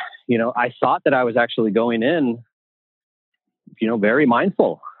I thought that I was actually going in, very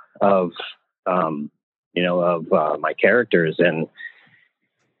mindful of my characters. And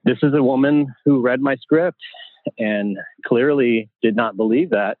this is a woman who read my script and clearly did not believe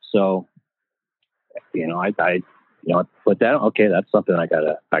that. So, I put that, okay, that's something I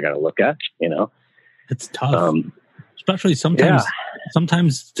gotta look at, It's tough. Especially sometimes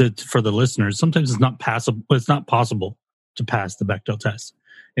for the listeners, sometimes it's not possible to pass the Bechdel test,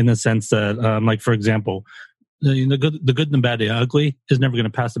 in the sense that, like, for example, the good and the bad, the ugly is never going to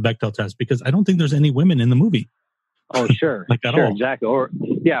pass the Bechdel test because I don't think there's any women in the movie. Oh, sure. Like at all. Exactly. Or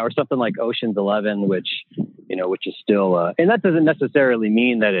something like Ocean's 11, which is still, and that doesn't necessarily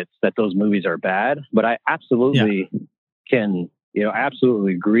mean that those movies are bad, but I absolutely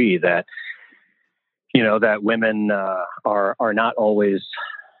absolutely agree that, that women are not always,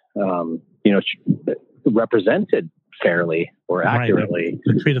 represented fairly or accurately.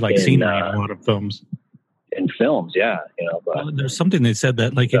 They're treated like scenery in a lot of films. In films, yeah. But there's something they said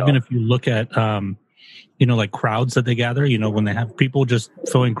that, like, even if you look at, like crowds that they gather, when they have people just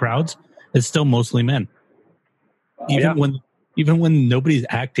filling crowds, it's still mostly men. Even when nobody's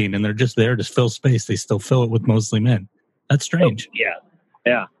acting and they're just there to fill space, they still fill it with mostly men. That's strange.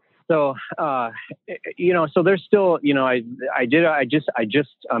 Yeah. So, so there's still,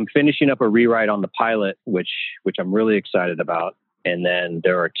 I'm finishing up a rewrite on the pilot, which I'm really excited about. And then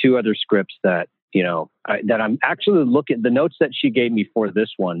there are two other scripts that, that I'm actually looking. The notes that she gave me for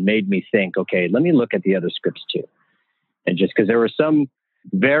this one made me think, okay, let me look at the other scripts too. And just because there were some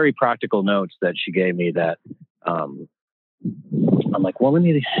very practical notes that she gave me that, I'm like, well, let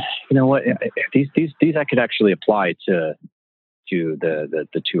me, these I could actually apply to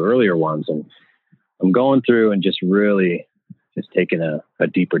the two earlier ones. And I'm going through and just really just taking a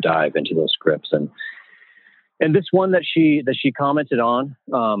deeper dive into those scripts. And this one that she commented on,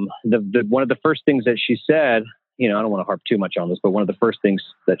 the one of the first things that she said, I don't want to harp too much on this, but one of the first things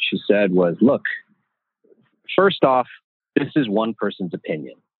that she said was, look, first off, this is one person's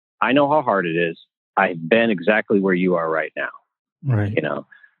opinion. I know how hard it is. I've been exactly where you are right now. Right.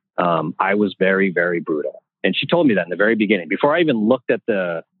 I was very, very brutal. And she told me that in the very beginning, before I even looked at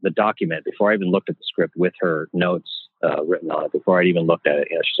the document, before I even looked at the script with her notes written on it, before I'd even looked at it,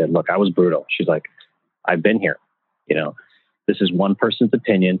 she said, look, I was brutal. She's like, I've been here. This is one person's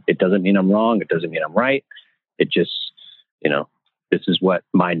opinion. It doesn't mean I'm wrong. It doesn't mean I'm right. It just, this is what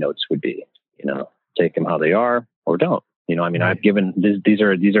my notes would be, take them how they are or don't. I've given, these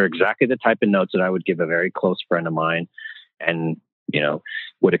are exactly the type of notes that I would give a very close friend of mine and,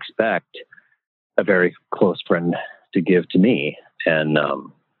 would expect a very close friend to give to me. And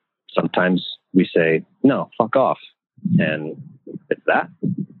sometimes we say, no, fuck off. And it's that.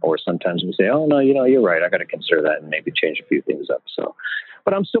 Or sometimes we say, oh, no, you're right. I got to consider that and maybe change a few things up. So,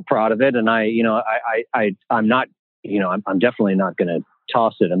 but I'm still proud of it. And I'm not, I'm definitely not going to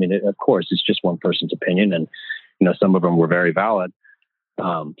toss it. I mean, of course, it's just one person's opinion. And, some of them were very valid.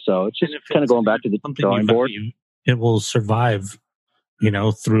 So it's just kind of going back to the drawing board. It will survive,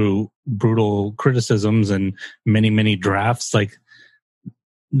 through brutal criticisms and many, many drafts. Like,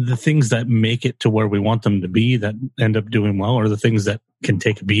 the things that make it to where we want them to be that end up doing well are the things that can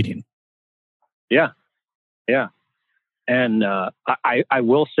take a beating. Yeah. Yeah. And I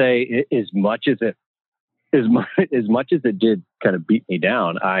will say, as much as it did kind of beat me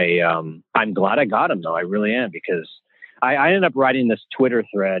down, I'm glad I got him though. I really am, because I ended up writing this Twitter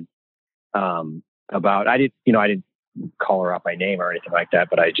thread about, I didn't call her out by name or anything like that,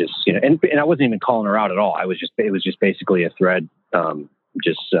 but I just, and I wasn't even calling her out at all. It was just basically a thread. It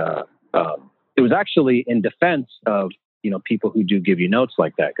was actually in defense of people who do give you notes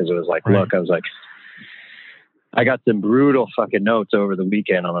like that. Cause it was like, look, I was like, I got some brutal fucking notes over the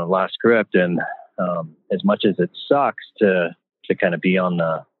weekend on the last script. And, as much as it sucks to kind of be on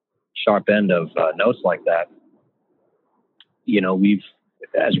the sharp end of notes like that, we've,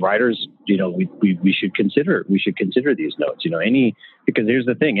 as writers, we should consider these notes, because here's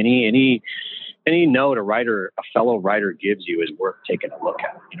the thing, any note a fellow writer gives you is worth taking a look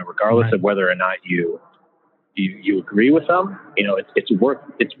at, regardless of whether or not you agree with them, it's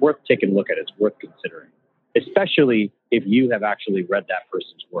worth taking a look at. It's worth considering, especially if you have actually read that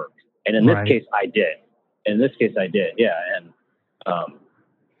person's work. And in this case, I did. Yeah. And,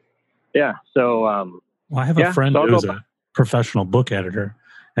 so, well, I have a friend who's a professional book editor.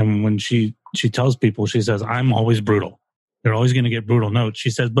 And when she tells people, she says, I'm always brutal. They're always going to get brutal notes.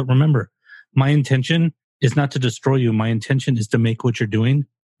 She says, but remember, my intention is not to destroy you. My intention is to make what you're doing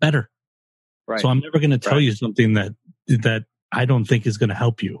better. Right. So I'm never going to tell you something that I don't think is going to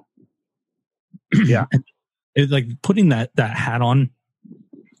help you. Yeah. It's like putting that hat on,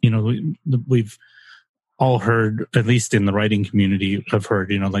 we've all heard, at least in the writing community, I've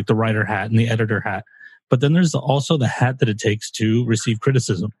heard, like the writer hat and the editor hat. But then there's also the hat that it takes to receive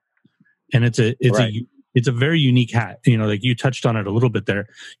criticism. And it's a very unique hat. Like you touched on it a little bit there,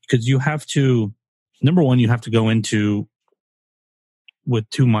 because you have to, number one, you have to go into with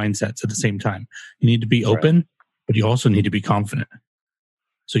two mindsets at the same time. You need to be open, but you also need to be confident.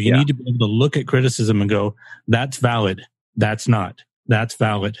 So you need to be able to look at criticism and go, that's valid. That's not. That's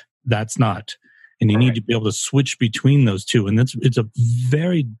valid. That's not. And you need to be able to switch between those two. And it's a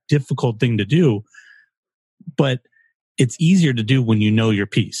very difficult thing to do, but it's easier to do when you know your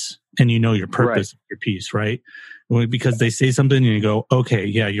piece and you know your purpose of your piece, right? Because they say something and you go, okay,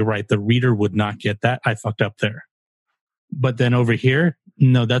 yeah, you're right. The reader would not get that. I fucked up there. But then over here,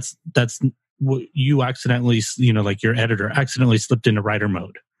 no, that's what you accidentally, like your editor accidentally slipped into writer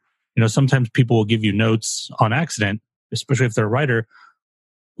mode. Sometimes people will give you notes on accident, especially if they're a writer,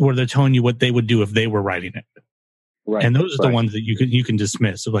 where they're telling you what they would do if they were writing it. Right. And those are the ones that you can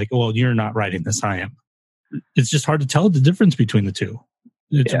dismiss. So like, well, you're not writing this, I am. It's just hard to tell the difference between the two.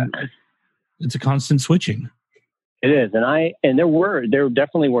 It's a constant switching. It is. And there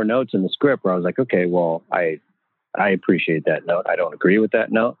definitely were notes in the script where I was like, okay, well, I appreciate that note. I don't agree with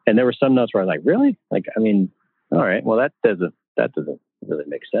that note. And there were some notes where I was like, really? Like, I mean, all right, well, that doesn't really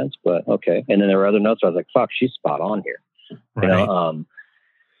make sense, but okay. And then there were other notes where I was like, fuck, she's spot on here. Right.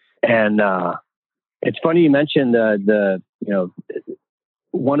 And it's funny you mentioned the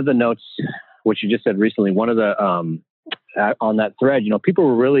one of the notes, which you just said recently, one of the on that thread, people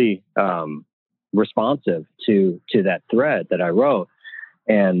were really responsive to that thread that I wrote.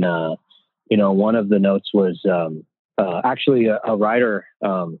 And one of the notes was actually a writer,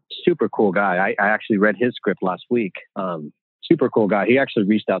 super cool guy. I actually read his script last week. Super cool guy. He actually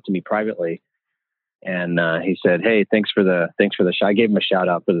reached out to me privately, and he said, "Hey, thanks for the shout." I gave him a shout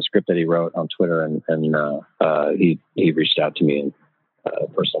out for the script that he wrote on Twitter, and he reached out to me in a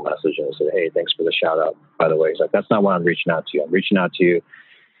personal message and said, "Hey, thanks for the shout out. By the way," he's like, "That's not why I'm reaching out to you. I'm reaching out to you.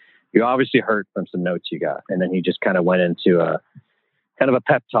 You obviously hurt from some notes you got." And then he just kind of went into a kind of a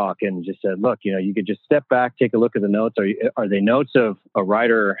pep talk and just said, "Look, you could just step back, take a look at the notes. Are they notes of a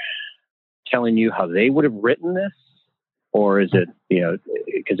writer telling you how they would have written this? Or is it,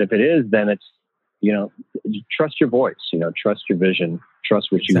 because if it is, then it's, trust your voice, trust your vision,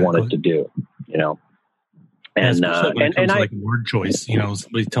 trust what you want it to do, And like word choice,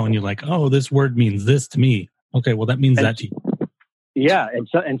 somebody's telling you like, oh, this word means this to me. Okay, well, that means that to you. Yeah.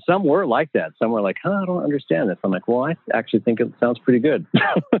 And some were like that. Some were like, I don't understand this. I'm like, well, I actually think it sounds pretty good.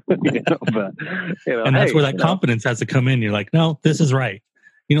 And that's where that confidence has to come in. You're like, no, this is right.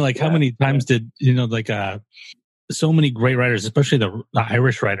 How many times did, so many great writers, especially the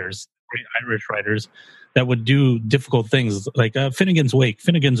Irish writers, great Irish writers that would do difficult things like Finnegan's Wake.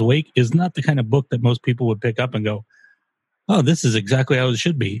 Finnegan's Wake is not the kind of book that most people would pick up and go, oh, this is exactly how it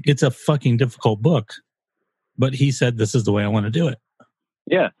should be. It's a fucking difficult book. But he said, this is the way I want to do it.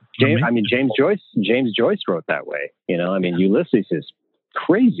 Yeah. James Joyce wrote that way. Ulysses is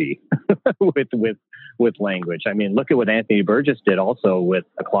crazy with language. I mean, look at what Anthony Burgess did also with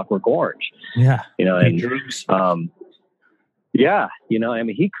A Clockwork Orange. Yeah. He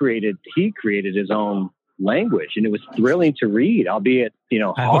created his own language, and it was thrilling to read, albeit,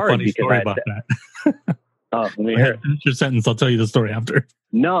 hard. I have a funny story about that. Oh, let me hear it. Finish your sentence. I'll tell you the story after.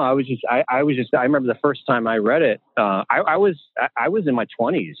 No, I remember the first time I read it. I was in my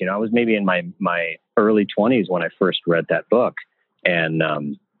 20s. I was maybe in my early 20s when I first read that book, and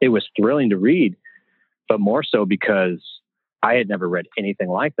it was thrilling to read, but more so because I had never read anything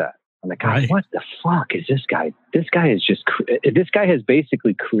like that. I'm like, God, what the fuck is this guy? This guy has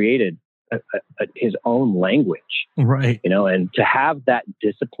basically created his own language, right? And to have that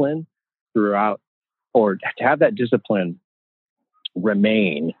discipline throughout, or to have that discipline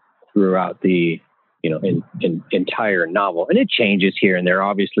remain throughout the entire novel, and it changes here and there.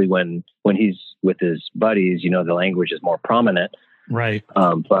 Obviously, when he's with his buddies, the language is more prominent, right?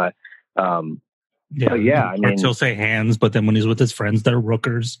 But he'll say hands, but then when he's with his friends, they're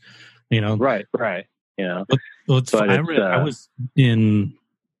rookers, Right.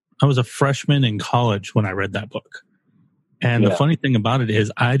 I was a freshman in college when I read that book. And the funny thing about it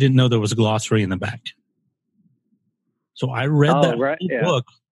is I didn't know there was a glossary in the back. So I read that whole book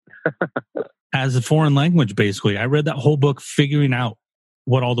as a foreign language, basically. I read that whole book figuring out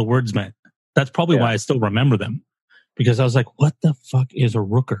what all the words meant. That's probably why I still remember them. Because I was like, what the fuck is a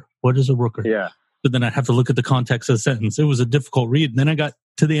rooker? What is a rooker? Yeah. But then I'd have to look at the context of the sentence. It was a difficult read. And then I got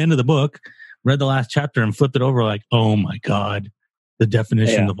to the end of the book, read the last chapter, and flipped it over like, oh my God, the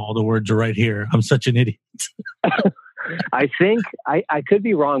definition of all the words are right here. I'm such an idiot. I think I could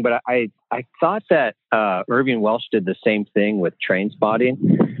be wrong, but I thought that Irving Welsh did the same thing with Trainspotting.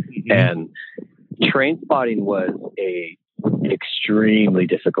 Mm-hmm. And Trainspotting was a extremely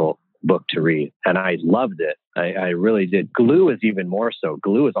difficult book to read, and I loved it. I really did. Glue is even more so.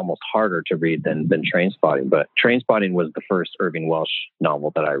 Glue is almost harder to read than Trainspotting, but Trainspotting was the first Irving Welsh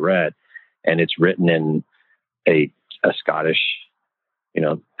novel that I read, and it's written in a Scottish,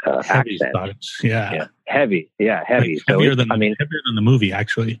 heavy accent. Scottish. Heavy. Like so heavier than the movie,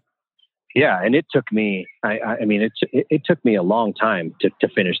 actually. Yeah, and it took me. It took me a long time to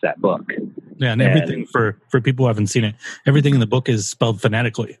finish that book. Yeah, and everything for people who haven't seen it, everything in the book is spelled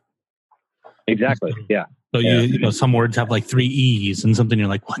phonetically. Exactly. Yeah. So you some words have like 3 E's and something. You're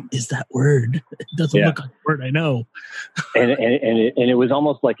like, what is that word? It doesn't look like a word I know. and it was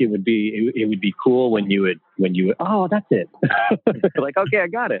almost like it would be cool when you would, oh, that's it. Like, okay, I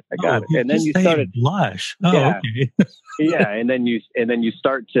got it. And then you started blush. Okay. Yeah. And then you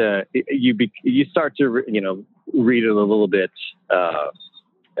start to read it a little bit,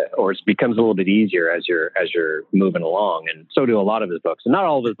 or it becomes a little bit easier as you're moving along. And so do a lot of his books. And not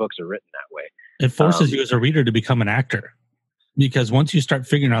all of his books are written that way. It forces you as a reader to become an actor, because once you start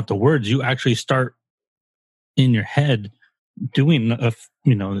figuring out the words, you actually start in your head doing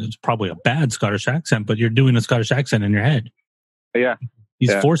it's probably a bad Scottish accent, but you're doing a Scottish accent in your head. Yeah.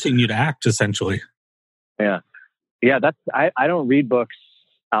 He's forcing you to act, essentially. Yeah. Yeah. I don't read books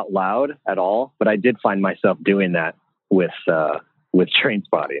out loud at all, but I did find myself doing that with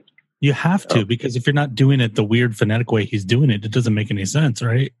Trainspotting. You have to, because if you're not doing it the weird phonetic way he's doing it, it doesn't make any sense,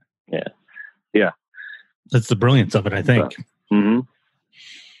 right? Yeah. Yeah. That's the brilliance of it, I think. Mm-hmm.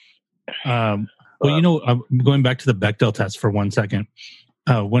 Well, going back to the Bechdel test for 1 second.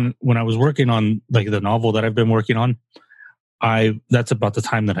 When I was working on like the novel that I've been working on, that's about the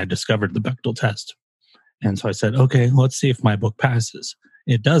time that I discovered the Bechdel test. And so I said, okay, let's see if my book passes.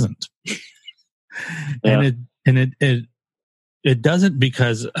 It doesn't. And it doesn't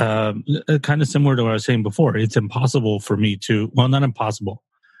because kind of similar to what I was saying before. It's impossible for me not impossible.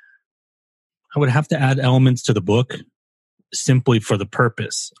 I would have to add elements to the book simply for the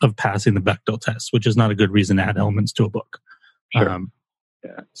purpose of passing the Bechdel test, which is not a good reason to add elements to a book. Sure.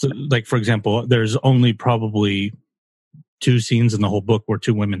 So, like, for example, there's only probably 2 scenes in the whole book where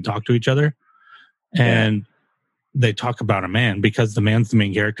 2 women talk to each other, and they talk about a man because the man's the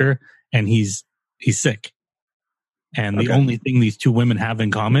main character and he's sick. And the only thing these 2 women have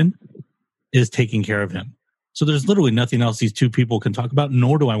in common is taking care of him. So there's literally nothing else these 2 people can talk about,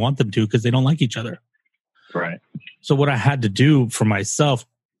 nor do I want them to, because they don't like each other. Right. So what I had to do for myself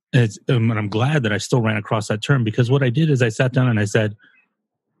is, and I'm glad that I still ran across that term, because what I did is I sat down and I said,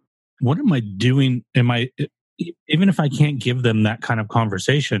 what am I doing? Even if I can't give them that kind of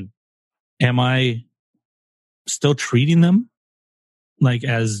conversation, am I still treating them like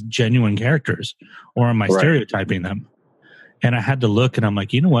as genuine characters, or am I stereotyping them? And I had to look, and I'm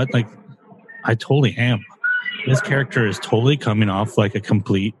like, you know what? Like, I totally am. This character is totally coming off like a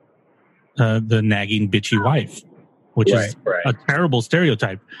complete, the nagging bitchy wife, which is a terrible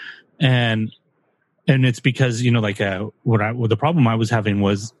stereotype. And it's because, the problem I was having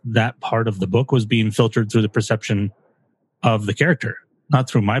was that part of the book was being filtered through the perception of the character, not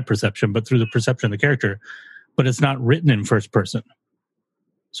through my perception, but through the perception of the character. But it's not written in first person.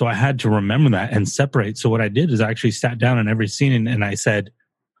 So I had to remember that and separate. So what I did is I actually sat down in every scene and I said,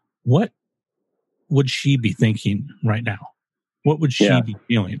 what would she be thinking right now? What would she be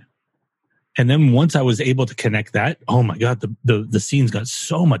feeling? And then once I was able to connect that, oh my God, the scenes got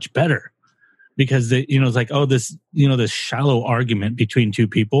so much better, because it's like, oh, this, this shallow argument between two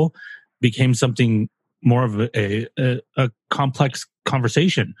people became something more of a complex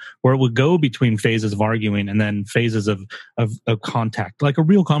conversation where it would go between phases of arguing and then phases of contact, like a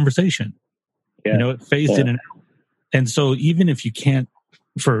real conversation. It phased in and out. And so even if you can't,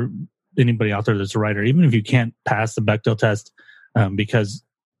 for anybody out there that's a writer, even if you can't pass the Bechdel test because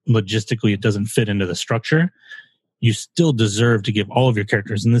logistically it doesn't fit into the structure, you still deserve to give all of your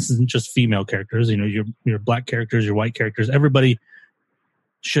characters, and this isn't just female characters, your black characters, your white characters, everybody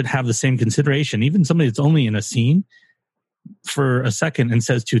should have the same consideration. Even somebody that's only in a scene for a second and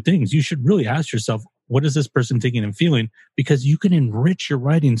says two things, you should really ask yourself, what is this person thinking and feeling? Because you can enrich your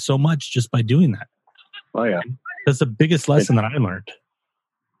writing so much just by doing that. Oh yeah. That's the biggest lesson that I learned.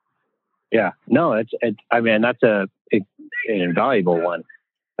 Yeah, no, that's an invaluable one.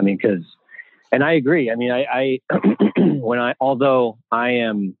 I mean, and I agree. I mean, I although I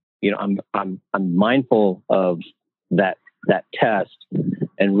am, I'm mindful of that test,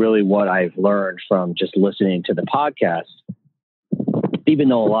 and really what I've learned from just listening to the podcast, even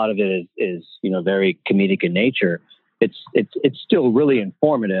though a lot of it is very comedic in nature, it's still really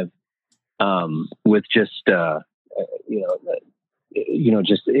informative, with just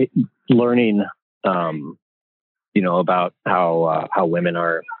just learning about how women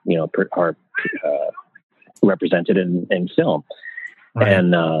are represented in film, right.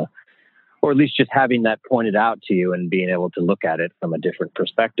 And or at least just having that pointed out to you and being able to look at it from a different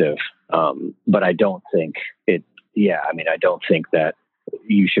perspective. But I don't think I don't think that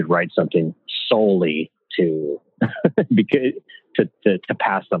you should write something solely to to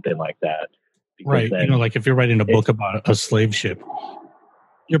pass something like that. Right. Then, like if you're writing a book about a slave ship,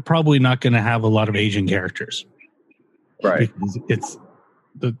 you're probably not going to have a lot of Asian characters. Right. Because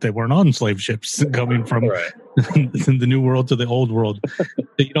they weren't on slave ships coming from the new world to the old world.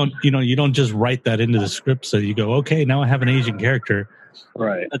 You don't just write that into the script. So you go, okay, now I have an Asian character.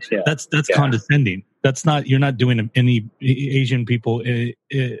 Right. That's condescending. You're not doing any Asian people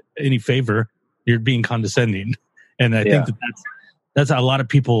any favor. You're being condescending. And I think that's a lot of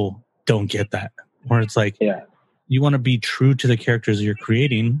people don't get that, where it's like, you want to be true to the characters you're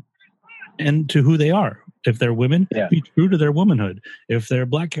creating and to who they are. If they're women, be true to their womanhood. If they're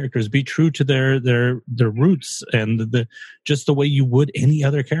black characters, be true to their roots and just the way you would any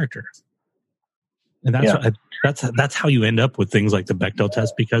other character. And that's how you end up with things like the Bechdel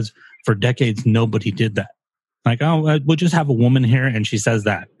test, because for decades nobody did that. Like, oh, we'll just have a woman here and she says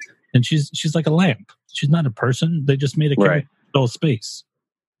that, and she's like a lamp. She's not a person. They just made a character fill space.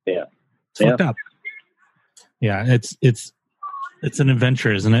 Yeah, it's fucked up. Yeah, it's an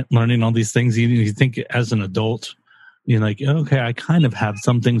adventure, isn't it? Learning all these things. You think as an adult, you're like, okay, I kind of have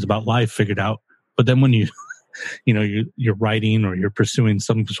some things about life figured out. But then when you're writing or you're pursuing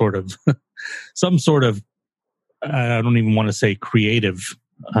some sort of, I don't even want to say creative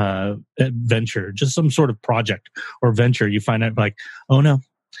adventure, just some sort of project or venture, you find out like, oh no,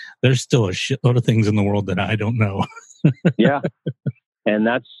 there's still a shitload of things in the world that I don't know. Yeah. And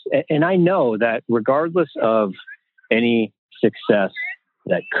I know that regardless of any success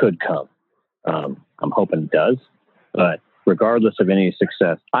that could come, I'm hoping it does, but regardless of any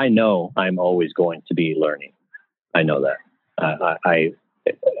success, I know I'm always going to be learning. I know that I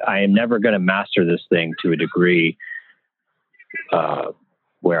am never going to master this thing to a degree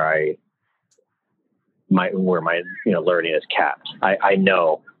where my learning is capped. I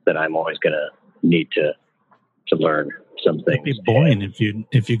know that I'm always going to need to learn some things. It'd be boring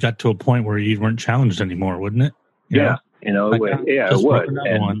if you got to a point where you weren't challenged anymore, wouldn't it? Yeah. It would. Yeah, it would.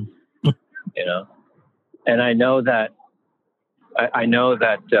 And, and I know that,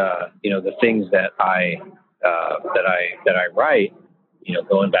 the things that I write,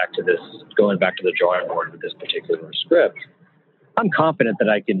 going back to the drawing board with this particular script, I'm confident that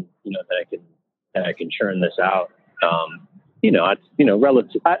I can churn this out.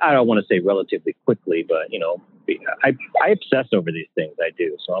 Relative. I don't want to say relatively quickly, but I obsess over these things. I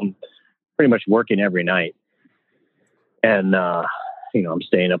do. So I'm pretty much working every night. And, I'm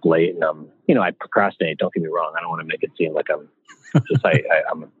staying up late and I procrastinate. Don't get me wrong. I don't want to make it seem like I'm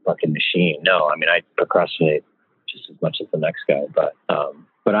I'm a fucking machine. No, I mean, I procrastinate just as much as the next guy, but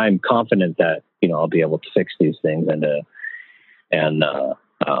I'm confident that, I'll be able to fix these things and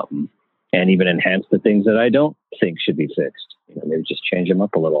even enhance the things that I don't think should be fixed. Maybe just change them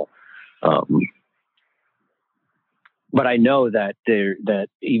up a little. But I know that that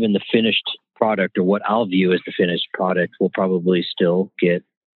even the finished product, or what I'll view as the finished product, will probably still get,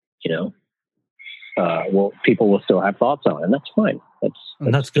 people will still have thoughts on it, and that's fine.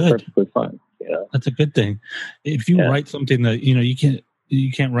 That's good. Perfectly fine. That's a good thing. If you write something that, you can't,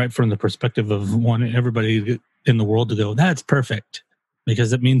 you can't write from the perspective of wanting everybody in the world to go, that's perfect,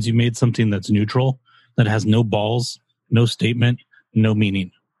 because it means you made something that's neutral, that has no balls, no statement, no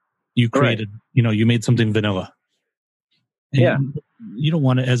meaning. You created, you made something vanilla. And you don't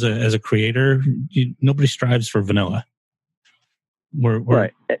want to, as a creator, nobody strives for vanilla.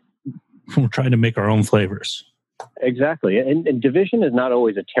 We're trying to make our own flavors. Exactly. And division is not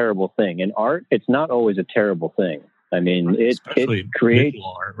always a terrible thing. In art, it's not always a terrible thing. I mean, it creates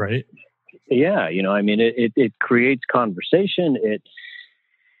art, right? Yeah. It creates conversation. It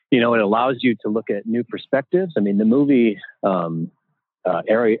allows you to look at new perspectives. I mean, the movie,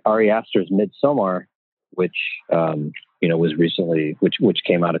 Ari Aster's Midsommar, which, was recently, which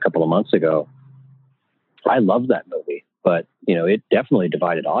came out a couple of months ago. I love that movie, but, it definitely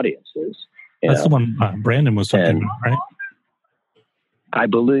divided audiences. That's the one Brandon was talking about, right? I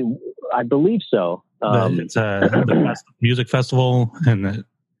believe so. It's the music festival, and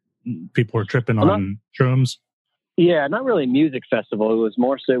people were tripping on shrooms. Yeah, not really a music festival. It was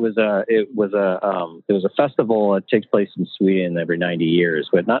more so. It was a festival that takes place in Sweden every 90 years,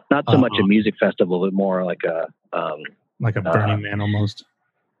 but not so much a music festival, but more like a Burning Man almost.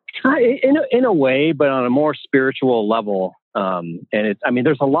 In a way, but on a more spiritual level. And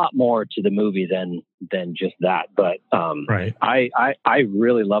there's a lot more to the movie than just that. But right. I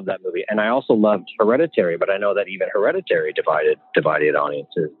really love that movie, and I also loved Hereditary. But I know that even Hereditary divided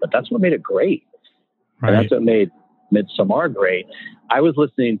audiences. But that's what made it great. Right. And that's what made Midsommar great. I was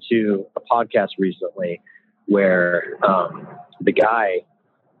listening to a podcast recently where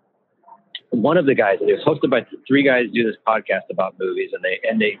one of the guys, it was hosted by three guys who do this podcast about movies,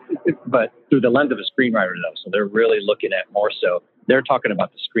 but through the lens of a screenwriter though. So they're really looking at more so, they're talking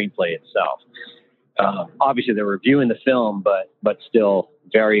about the screenplay itself. Obviously they're reviewing the film, but still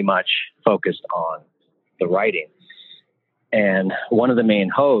very much focused on the writing. And one of the main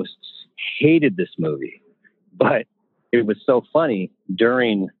hosts hated this movie, but it was so funny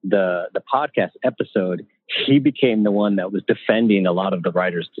during the podcast episode, he became the one that was defending a lot of the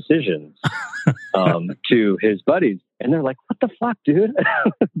writer's decisions to his buddies. And they're like, what the fuck, dude?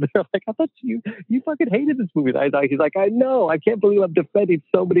 They're like, I thought you fucking hated this movie. He's like, I know, I can't believe I'm defending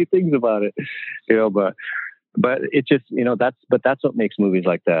so many things about it. But it just, that's what makes movies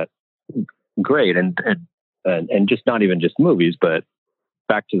like that great. And just not even just movies, but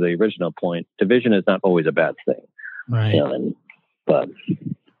back to the original point, division is not always a bad thing. Right.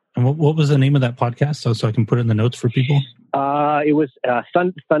 And what was the name of that podcast? So I can put it in the notes for people. It was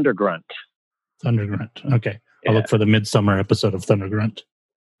Thunder Grunt. Thunder Grunt. Okay. I'll look for the Midsummer episode of Thunder Grunt.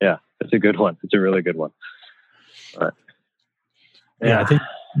 Yeah, it's a good one. It's a really good one. I think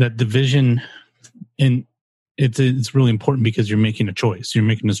that division, and it's really important because you're making a choice. You're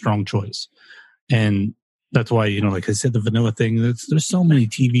making a strong choice. And that's why, like I said, the vanilla thing, there's so many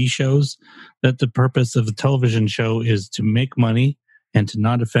TV shows that the purpose of a television show is to make money and to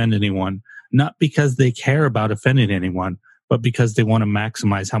not offend anyone, not because they care about offending anyone, but because they want to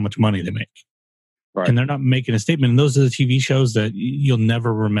maximize how much money they make. Right. And they're not making a statement. And those are the TV shows that you'll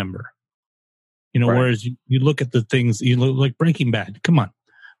never remember. Right. Whereas you look at the things, you look like Breaking Bad. Come on.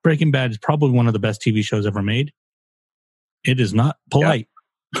 Breaking Bad is probably one of the best TV shows ever made. It is not polite.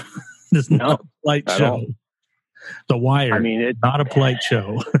 Yeah. It's not a polite show. All. The Wire, it's not a polite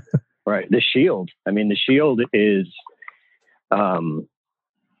show. Right. The Shield. The Shield is... I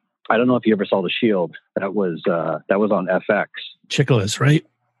don't know if you ever saw The Shield. That was on FX. Chiklis, right?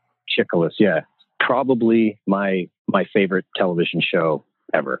 Chiklis, yeah. Probably my favorite television show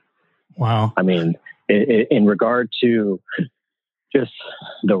ever. Wow. In regard to just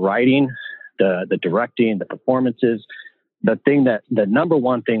the writing, the directing, the performances, the number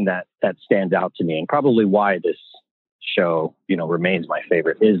one thing that stands out to me, and probably why this show, remains my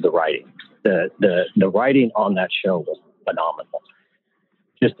favorite, is the writing. The writing on that show was phenomenal.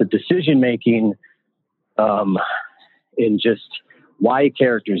 Just the decision making, in just why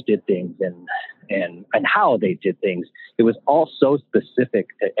characters did things and how they did things. It was all so specific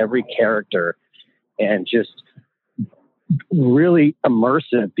to every character and just really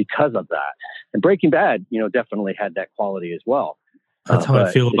immersive because of that. And Breaking Bad, definitely had that quality as well. That's how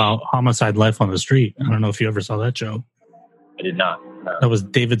I feel about Homicide: Life on the Street. I don't know if you ever saw that show. I did not. No. That was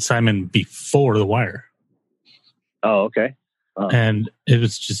David Simon before The Wire. Oh, okay. And it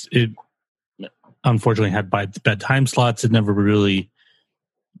was just, it unfortunately had bad time slots. It never really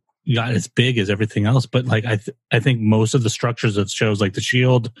got as big as everything else. But I think most of the structures of shows like The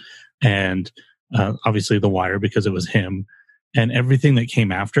Shield and obviously The Wire, because it was him, and everything that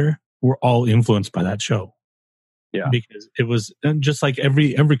came after were all influenced by that show. Yeah. Because it was just like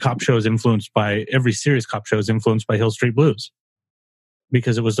every cop show is influenced by, every serious cop show is influenced by Hill Street Blues.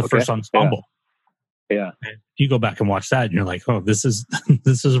 because it was the first ensemble. Yeah. And you go back and watch that and you're like, oh, this is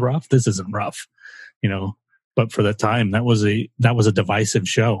rough. This isn't rough, but for the time that was a divisive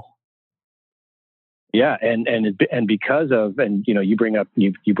show. Yeah. And because of, you bring up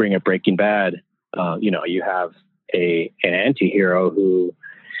Breaking Bad, you have an anti-hero who,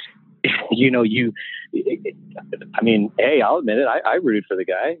 hey, I'll admit it. I rooted for the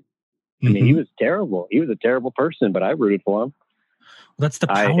guy. I mean, he was terrible. He was a terrible person, but I rooted for him. Well, that's the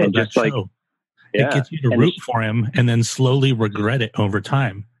power of that show. It gets you to root for him and then slowly regret it over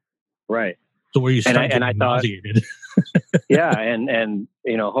time. Right. So where you start getting nauseated. Yeah. And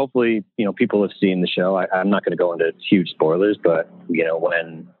hopefully, people have seen the show. I'm not going to go into huge spoilers, but,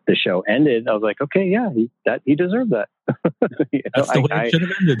 when the show ended, I was like, okay, yeah, he deserved that. That's the way it should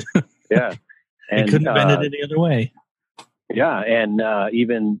have ended. Yeah. And it couldn't have ended any other way. Yeah. And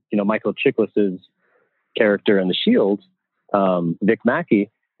even, Michael Chiklis's character in The Shield, Vic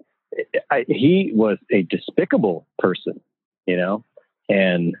Mackey, he was a despicable person,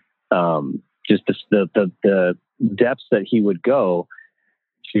 and just the depths that he would go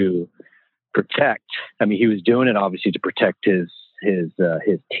to protect. I mean, he was doing it obviously to protect his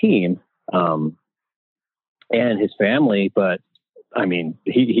team and his family, but I mean,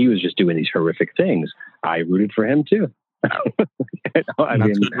 he was just doing these horrific things. I rooted for him too. That's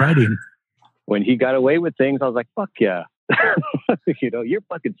good writing. When he got away with things, I was like, fuck yeah. You're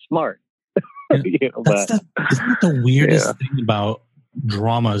fucking smart. Isn't that the weirdest thing about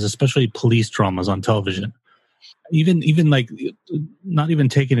dramas, especially police dramas on television? Even like, not even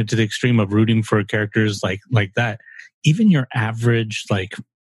taking it to the extreme of rooting for characters like that. Even your average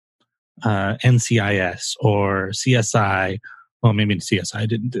NCIS or CSI. Well, maybe CSI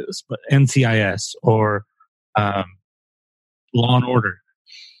didn't do this, but NCIS or Law and Order.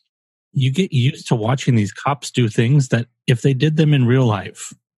 You get used to watching these cops do things that if they did them in real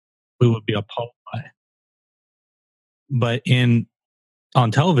life, we would be appalled by. But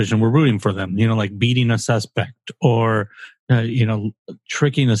on television, we're rooting for them, like beating a suspect or,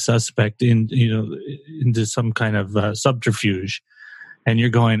 tricking a suspect into some kind of subterfuge. And you're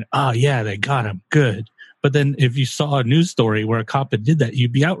going, oh yeah, they got him. Good. But then if you saw a news story where a cop had did that,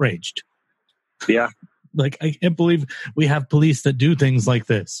 you'd be outraged. Yeah. Like, I can't believe we have police that do things like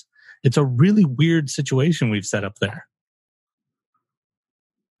this. It's a really weird situation we've set up there.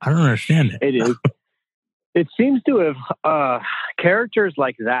 I don't understand it. It is. It seems to have characters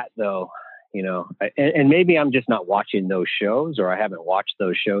like that, though, and maybe I'm just not watching those shows or I haven't watched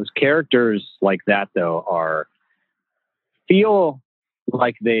those shows. Characters like that, though, feel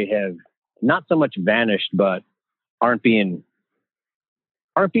like they have not so much vanished, but aren't being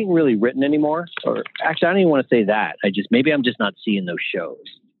really written anymore. Or actually, I don't even want to say that. Maybe I'm just not seeing those shows.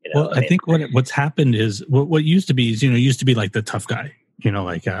 Well, I think what's happened is what used to be is, used to be like the tough guy,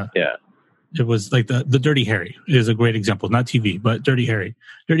 it was like the Dirty Harry is a great example, not TV, but Dirty Harry.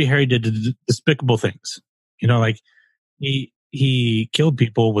 Dirty Harry did despicable things, like he killed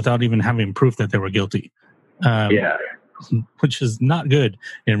people without even having proof that they were guilty. Which is not good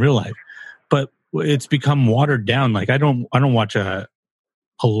in real life, but it's become watered down. Like I don't watch a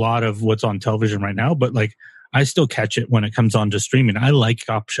lot of what's on television right now, but like I still catch it when it comes on to streaming. I like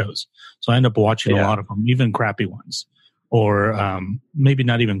cop shows, so I end up watching a lot of them, even crappy ones, or maybe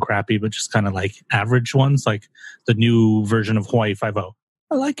not even crappy, but just kind of like average ones, like the new version of Hawaii Five-0.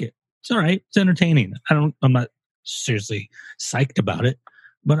 I like it. It's all right. It's entertaining. I'm not seriously psyched about it,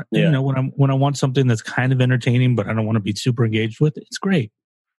 but when I want something that's kind of entertaining, but I don't want to be super engaged with it, it's great.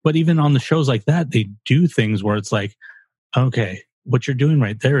 But even on the shows like that, they do things where it's like, okay, what you're doing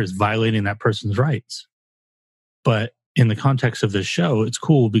right there is violating that person's rights. But in the context of this show, it's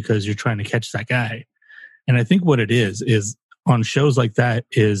cool because you're trying to catch that guy. And I think what it is on shows like that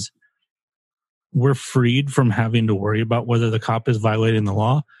is we're freed from having to worry about whether the cop is violating the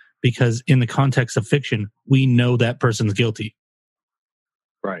law, because in the context of fiction, we know that person's guilty.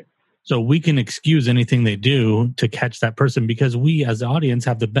 Right. So we can excuse anything they do to catch that person because we as the audience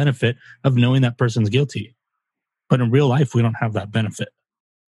have the benefit of knowing that person's guilty. But in real life, we don't have that benefit.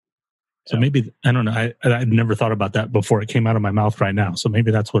 So maybe, I don't know. I'd never thought about that before it came out of my mouth right now. So maybe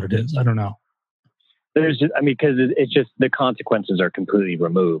that's what it is. I don't know. Because it's just the consequences are completely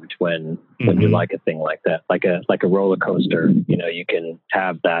removed when you like a thing like that, like a roller coaster. You can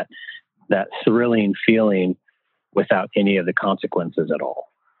have that thrilling feeling without any of the consequences at all.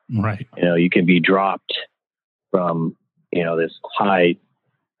 Right. You can be dropped from this high.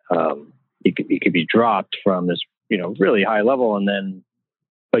 You could be dropped from this really high level, and then,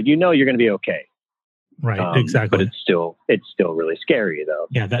 but you're going to be okay. Right, exactly. But it's still really scary though.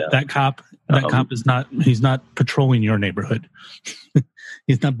 Yeah, that cop is he's not patrolling your neighborhood.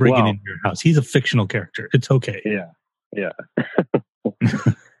 He's not breaking into your house. He's a fictional character. It's okay. Yeah.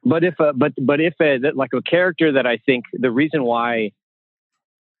 But if like a character that I think the reason why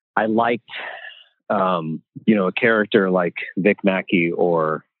I liked, a character like Vic Mackey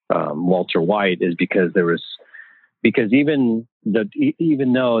or Walter White is because even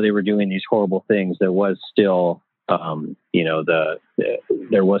though they were doing these horrible things, there was still there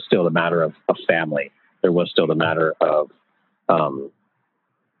was still the matter of family. There was still the matter of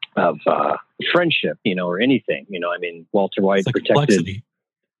friendship, or anything. I mean, Walter White protected. Complexity.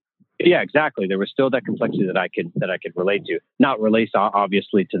 Yeah, exactly. There was still that complexity that I could relate to. Not relate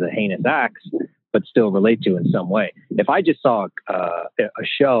obviously to the heinous acts, but still relate to in some way. If I just saw a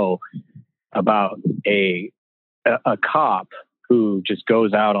show about a cop who just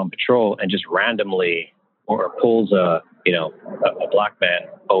goes out on patrol and just randomly or pulls a black man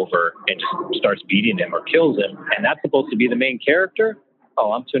over and just starts beating him or kills him, and that's supposed to be the main character,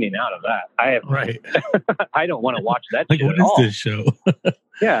 oh, I'm tuning out of that. I don't want to watch that like, shit what at is all. This show?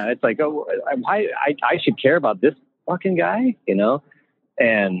 Yeah, it's like, oh, I should care about this fucking guy,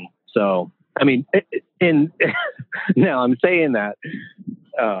 And so, I mean, now I'm saying that,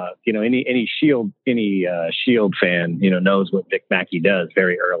 any Shield fan, knows what Vic Mackey does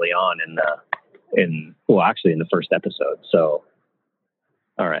very early on in the first episode. So,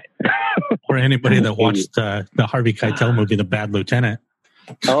 all right. Or anybody that watched the Harvey Keitel movie, The Bad Lieutenant.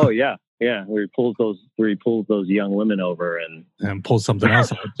 Oh yeah. Yeah. Where he pulls those young women over and pulls something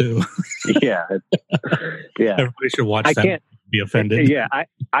else out too. Yeah. Yeah. Everybody should watch that. Can't be offended. Yeah.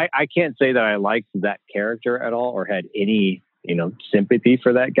 I can't say that I liked that character at all or had any, sympathy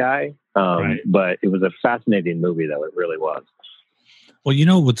for that guy. Right. But it was a fascinating movie though. It really was. Well,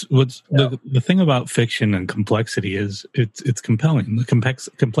 what's the thing about fiction and complexity is it's compelling. The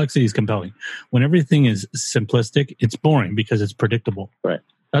complexity is compelling. When everything is simplistic, it's boring because it's predictable. Right.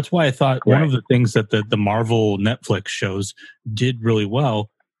 That's why I thought one of the things that the Marvel Netflix shows did really well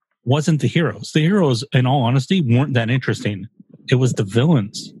wasn't the heroes. The heroes, in all honesty, weren't that interesting. It was the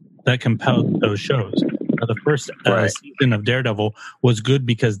villains that compelled those shows. The first season of Daredevil was good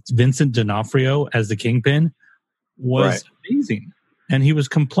because Vincent D'Onofrio as the Kingpin was amazing. And he was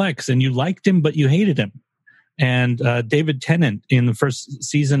complex, and you liked him, but you hated him. And David Tennant in the first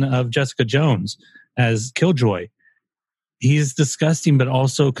season of Jessica Jones as Killjoy, he's disgusting, but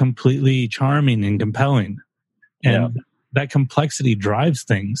also completely charming and compelling. And that complexity drives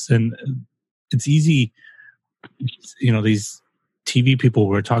things. And it's easy, these TV people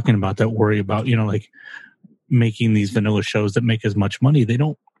we're talking about that worry about, like making these vanilla shows that make as much money. They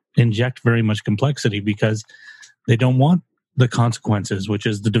don't inject very much complexity because they don't want the consequences, which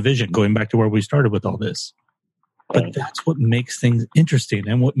is the division, going back to where we started with all this. But that's what makes things interesting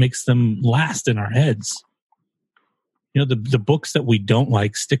and what makes them last in our heads. The books that we don't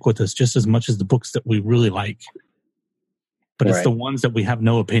like stick with us just as much as the books that we really like. But it's the ones that we have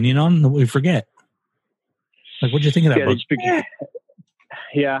no opinion on that we forget. Like, what'd you think of that book?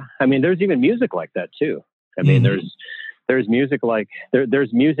 Yeah. I mean, there's even music like that too. I mean, there's music like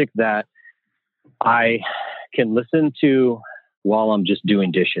there's music that I can listen to while I'm just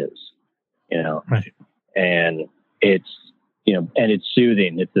doing dishes, Right. And it's, and it's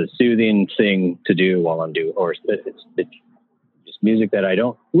soothing. It's a soothing thing to do while I'm doing, or it's just music that I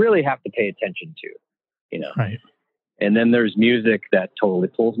don't really have to pay attention to, Right. And then there's music that totally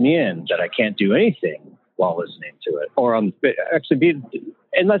pulls me in that I can't do anything while listening to it, or unless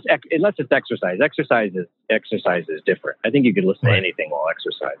it's exercise. Exercise is different. I think you could listen to anything while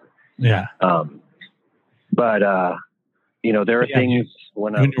exercising. Yeah. But there are things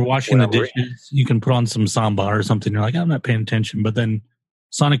when you're washing the dishes, you can put on some samba or something. You're like, I'm not paying attention. But then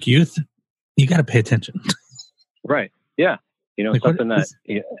Sonic Youth, you got to pay attention. Right. Yeah. Like something that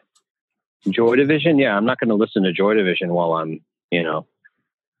Joy Division. Yeah. I'm not going to listen to Joy Division while I'm,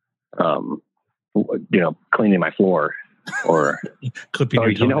 cleaning my floor or clipping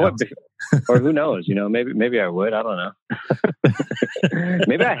your toenails. Or who knows, maybe I would, I don't know.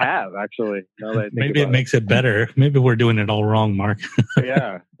 Maybe I have actually. Maybe it makes it better. Maybe we're doing it all wrong, Mark.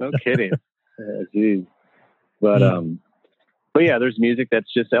 Yeah, no kidding. Geez. But yeah, there's music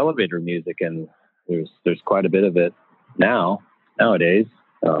that's just elevator music, and there's quite a bit of it nowadays.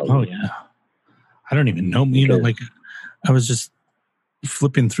 Oh yeah, I don't even know. Like I was just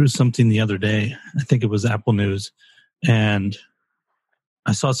flipping through something the other day. I think it was Apple News, and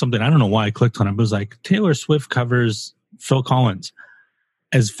I saw something. I don't know why I clicked on it. But it was like Taylor Swift covers Phil Collins.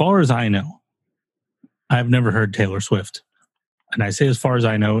 As far as I know, I've never heard Taylor Swift. And I say as far as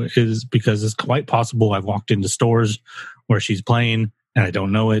I know is because it's quite possible I've walked into stores where she's playing and I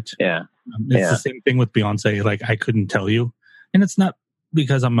don't know it. Yeah. It's the same thing with Beyonce. Like I couldn't tell you. And it's not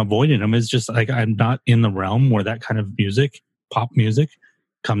because I'm avoiding them. It's just like I'm not in the realm where that kind of music, pop music,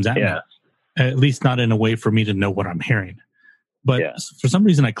 comes at me. At least not in a way for me to know what I'm hearing. But for some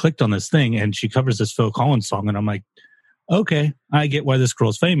reason, I clicked on this thing, and she covers this Phil Collins song, and I'm like, okay, I get why this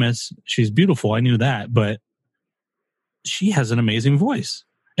girl's famous. She's beautiful. I knew that, but she has an amazing voice.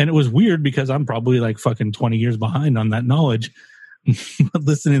 And it was weird because I'm probably like fucking 20 years behind on that knowledge. But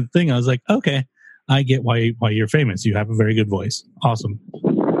listening to the thing, I was like, okay, I get why you're famous. You have a very good voice. Awesome.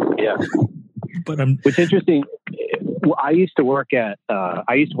 Yeah. But what's interesting, I used to work at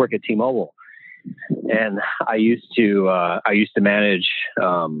T-Mobile, and I used to manage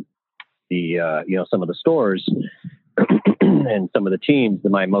some of the stores and some of the teams.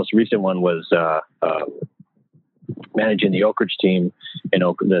 My most recent one was managing the Oak Ridge team in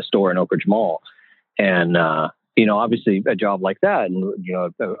the store in Oak Ridge Mall. And, obviously a job like that, and,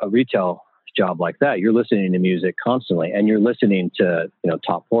 a retail job like that, you're listening to music constantly, and you're listening to,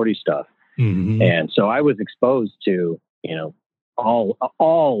 top 40 stuff. Mm-hmm. And so I was exposed to,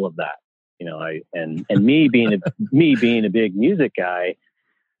 all of that, me being a big music guy,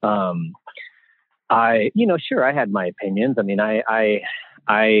 sure, I had my opinions. I mean, I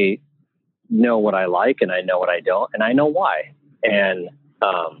know what I like, and I know what I don't, and I know why. And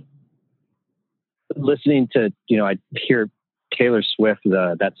listening to, I hear Taylor Swift,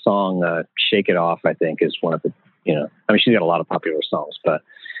 that song, Shake It Off, I think is one of the, she's got a lot of popular songs, but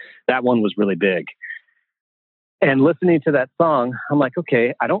that one was really big. And listening to that song, I'm like,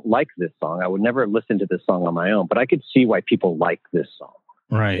 okay, I don't like this song. I would never listen to this song on my own, but I could see why people like this song.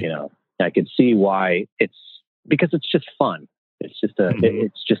 Right. I could see why because it's just fun. It's just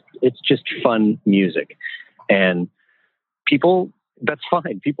it's just fun music, and that's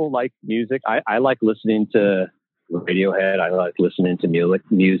fine. People like music. I like listening to Radiohead. I like listening to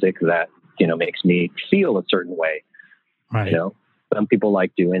music that, makes me feel a certain way. Right. Some people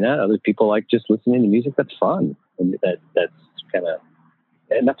like doing that. Other people like just listening to music that's fun. And that's kind of,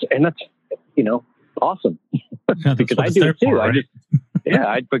 and that's, awesome. Yeah, because I do it too. Right?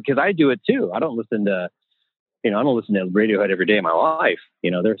 Because I do it too. I don't listen to Radiohead every day of my life.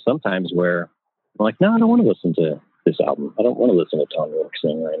 There's sometimes where I'm like, no, I don't want to listen to this album. I don't want to listen to Tom York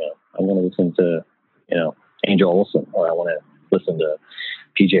sing right now. I want to listen to, Angel Olsen, or I want to listen to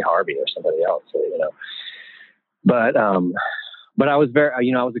PJ Harvey or somebody else, But I was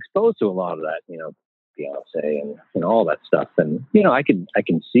I was exposed to a lot of that, Beyonce and all that stuff. And, I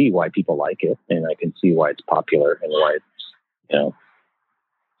can see why people like it, and I can see why it's popular, and why it's,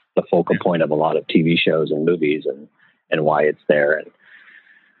 the focal point of a lot of TV shows and movies, and why it's there. And,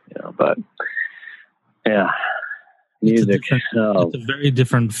 but yeah, music. It's a very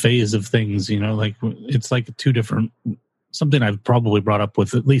different phase of things, like it's like two different, something I've probably brought up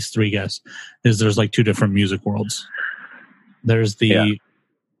with at least 3 guests is there's like 2 different music worlds. There's the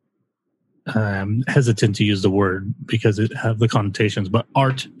hesitant to use the word because it have the connotations, but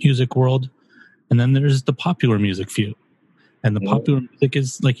art music world. And then there's the popular music view. And the popular music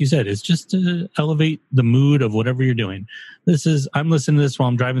is, like you said, it's just to elevate the mood of whatever you're doing. I'm listening to this while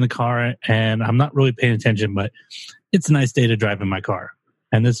I'm driving the car, and I'm not really paying attention, but it's a nice day to drive in my car.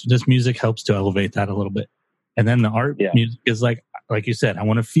 And this music helps to elevate that a little bit. And then the art music is like you said, I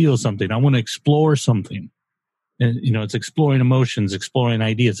want to feel something. I want to explore something. And, it's exploring emotions, exploring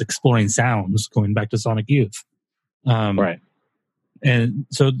ideas, exploring sounds, going back to Sonic Youth. Right. And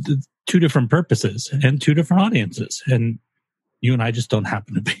so 2 different purposes and 2 different audiences. And you and I just don't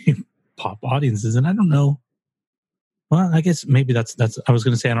happen to be pop audiences. And I don't know. Well, I guess maybe that's, I was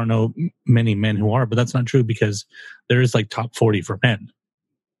going to say, I don't know many men who are, but that's not true because there is like top 40 for men.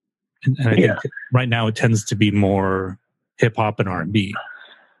 And I think right now it tends to be more hip hop and R&B.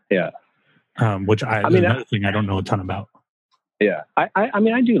 Yeah. Which another thing I don't know a ton about. Yeah. I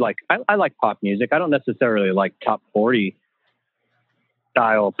mean, I do I like pop music. I don't necessarily like top 40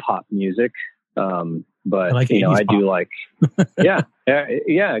 style pop music. But, I do like, yeah,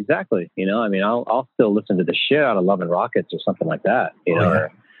 exactly. I mean, I'll still listen to the shit out of Love and Rockets or something like that,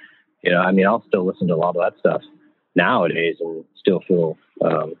 I'll still listen to a lot of that stuff nowadays and still feel,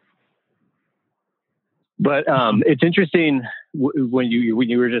 but it's interesting when you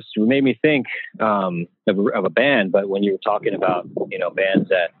were just, you made me think of a band, but when you were talking about, bands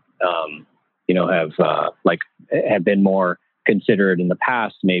that, have been more considered in the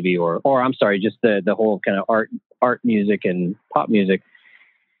past, maybe, or I'm sorry, just the whole kind of art music and pop music.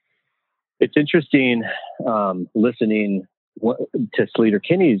 It's interesting listening to Sleater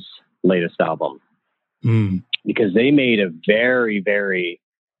Kinney's latest album because they made a very, very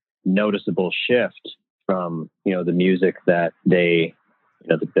noticeable shift from the music that they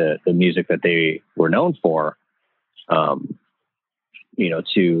the music that they were known for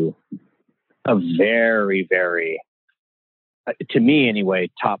to a very, very, to me anyway,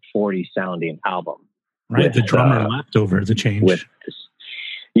 top 40 sounding album. Right. With, the drummer left over the change.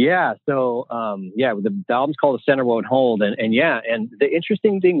 So, the album's called The Center Won't Hold. And the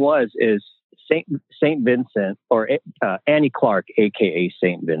interesting thing is Saint Vincent, or Annie Clark, AKA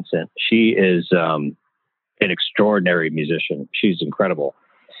Saint Vincent. She is an extraordinary musician. She's incredible.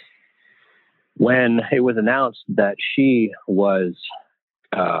 When it was announced that she was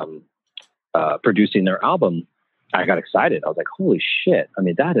producing their album, I got excited. I was like, holy shit. I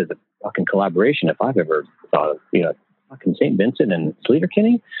mean, that is a fucking collaboration if I've ever thought of, fucking St. Vincent and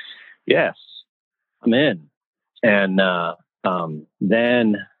Sleater-Kinney. Yes, I'm in. And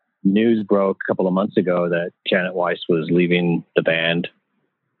then news broke a couple of months ago that Janet Weiss was leaving the band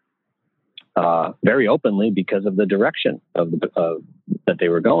very openly because of the direction of that they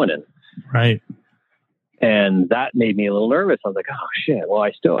were going in. Right. And that made me a little nervous. I was like, oh shit. Well,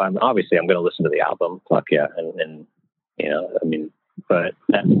 I'm going to listen to the album. Fuck yeah. And but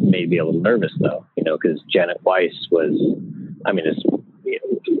that made me a little nervous though, because Janet Weiss is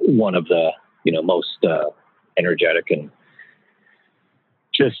one of the, most energetic and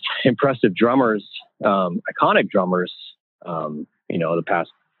just impressive drummers, iconic drummers, the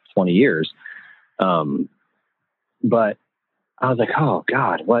past 20 years. But I was like, oh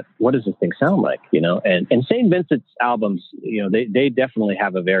God, what does this thing sound like? And St. Vincent's albums, they definitely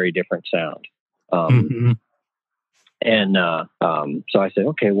have a very different sound. And so I said,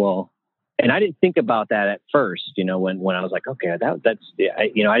 okay, well, and I didn't think about that at first, when I was like, okay, I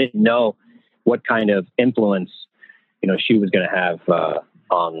didn't know what kind of influence, she was going to have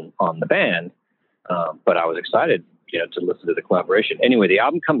on the band. But I was excited, to listen to the collaboration. Anyway, the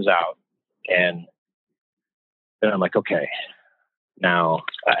album comes out, and then I'm like, okay. Now,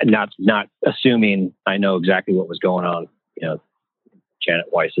 not assuming I know exactly what was going on,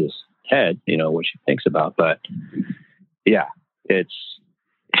 Janet Weiss's head, what she thinks about, but yeah, it's,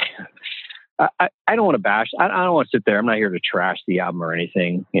 I don't want to bash. I don't want to sit there. I'm not here to trash the album or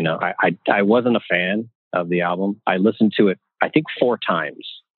anything. I wasn't a fan of the album. I listened to it, I think 4 times.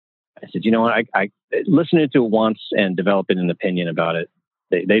 I said, you know what? I listened to it once and developing an opinion about it.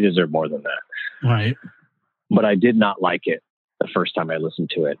 They deserve more than that. Right. But I did not like it the first time I listened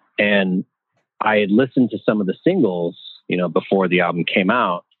to it. And I had listened to some of the singles, before the album came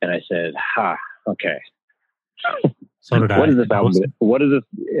out. And I said, okay. So did what is this album? What is this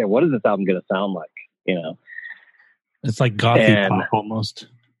album going to sound like? It's like gothic pop almost.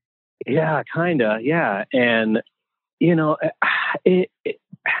 Yeah, kind of. Yeah. And,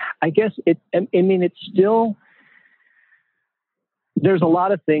 I guess it's still, there's a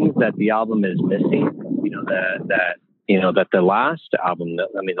lot of things that the album is missing, that the last album,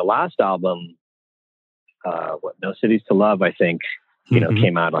 No Cities to Love, I think,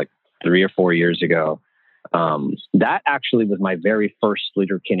 came out like 3 or 4 years ago. That actually was my very first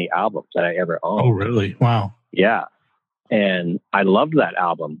Sleater-Kinney album that I ever owned. Oh, really? Wow. Yeah. And I loved that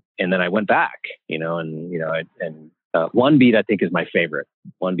album. And then I went back, One Beat, I think, is my favorite.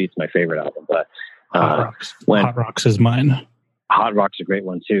 One Beat's my favorite album, but Hot Rocks is mine. Hot Rock's a great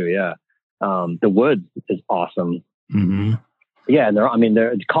one too. Yeah. The Woods is awesome. Mm-hmm. Yeah.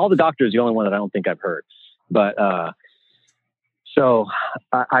 And Call the Doctor is the only one that I don't think I've heard, but, so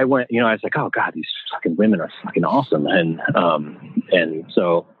I went, I was like, oh God, these fucking women are fucking awesome. And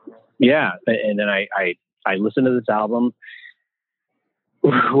so, yeah. And then I listened to this album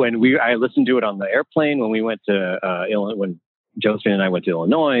I listened to it on the airplane when we went to, Illinois, when Josephine and I went to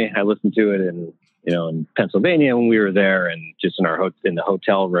Illinois. I listened to it in Pennsylvania when we were there, and just in the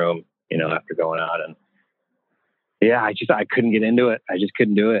hotel room, after going out. And yeah, I couldn't get into it. I just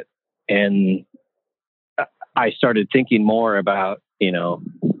couldn't do it. And I started thinking more about,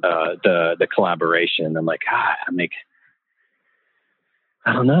 the collaboration. I'm like, I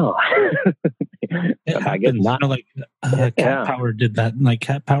don't know. I guess not. Like Cat Power did that. Like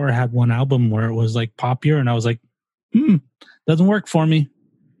Cat Power had one album where it was like popular, and I was like, doesn't work for me.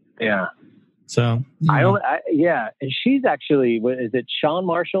 Yeah. So yeah. And she's actually, is it Shawn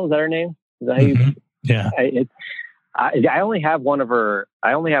Marshall? Is that her name? Is that how you, yeah. I only have one of her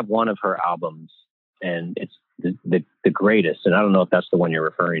albums, and it's the Greatest. And I don't know if that's the one you're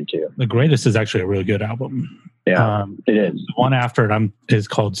referring to. The Greatest is actually a really good album. Yeah, it is. The one after it is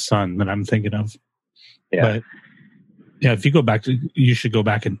called Sun that I'm thinking of. Yeah. But yeah, if you go back you should go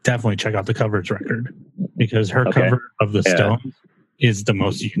back and definitely check out the Coverage record, because her cover of the Stones is the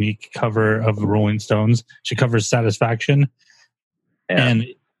most unique cover of the Rolling Stones. She covers Satisfaction, and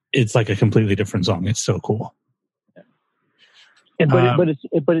it's like a completely different song. It's so cool. But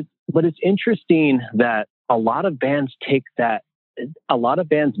it's interesting that a lot of bands take that a lot of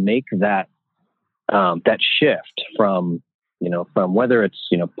bands make that shift from whether it's,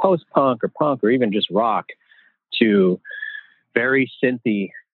 post-punk or punk or even just rock to very synthy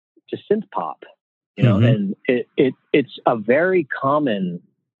to synth pop, and it's a very common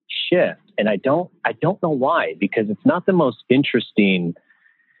shift. And I don't know why, because it's not the most interesting.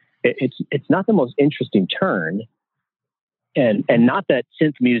 It's not the most interesting turn, and not that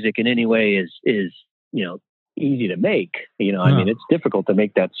synth music in any way is easy to make. I mean, it's difficult to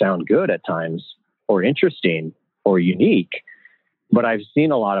make that sound good at times, or interesting, or unique. But I've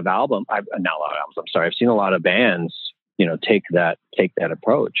seen a lot of I've seen a lot of bands, take that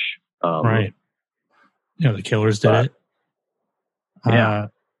approach. Right. The Killers did it. Yeah.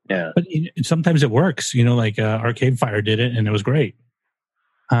 But sometimes it works. Like Arcade Fire did it, and it was great.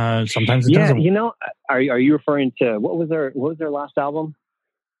 Sometimes it doesn't. Are you referring to what was their last album?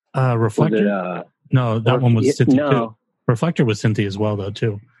 Reflector. No, that one was Cynthia too. Reflector was Cynthia as well, though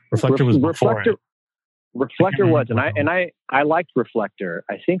too. Reflector was before it. Reflector was, and I liked Reflector.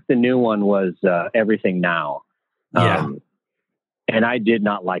 I think the new one was Everything Now. And I did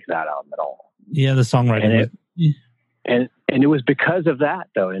not like that album at all. Yeah, the songwriting. And it was because of that,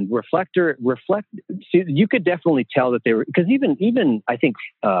 though. And see, you could definitely tell that they were, because even I think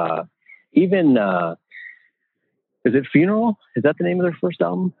is it Funeral? Is that the name of their first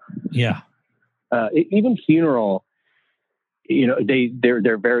album? Yeah. Even Funeral,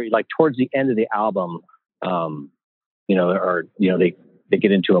 they're very, like, towards the end of the album, they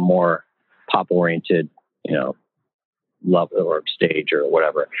get into a more pop oriented, love or stage or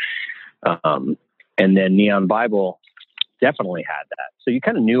whatever. And then Neon Bible definitely had that. So you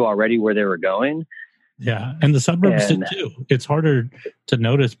kind of knew already where they were going. Yeah. And the Suburbs did too. It's harder to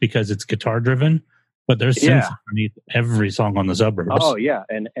notice because it's guitar driven, but there's synths underneath every song on the Suburbs. Oh yeah.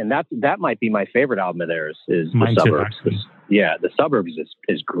 And that might be my favorite album of theirs is Mine the Suburbs. Too, the Suburbs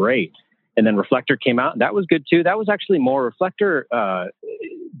is great. And then Reflector came out, and that was good too. That was actually more Reflector.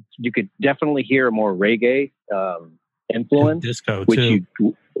 You could definitely hear more reggae influence, and disco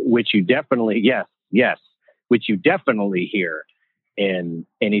which you definitely which you definitely hear in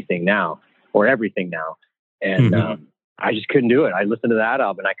Anything Now or Everything Now. And I just couldn't do it. I listened to that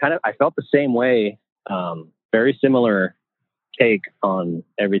album, and I felt the same way. Very similar take on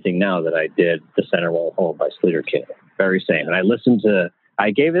Everything Now that I did The Center Won't Hold by Sleater Kinney. Very same. And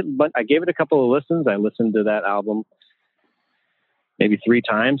I gave it a couple of listens. I listened to that album maybe 3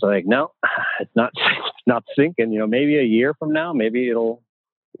 times. I'm like, no, it's not sinking. Maybe a year from now, maybe it'll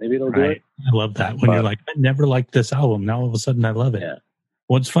do it. I love that when you're like, I never liked this album. Now all of a sudden I love it. Yeah.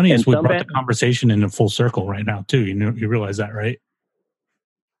 What's funny is we brought the conversation in a full circle right now too. You realize that, right?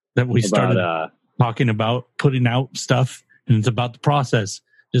 That we started talking about putting out stuff, and it's about the process.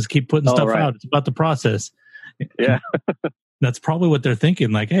 Just keep putting stuff out. It's about the process. Yeah. That's probably what they're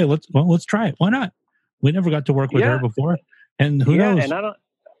thinking. Like, hey, let's try it. Why not? We never got to work with her before, and who knows? And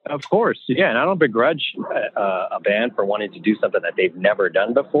of course, and I don't begrudge a band for wanting to do something that they've never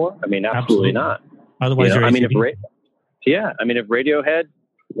done before. I mean, absolutely not. Otherwise, if Radiohead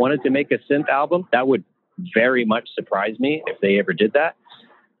wanted to make a synth album, that would very much surprise me if they ever did that.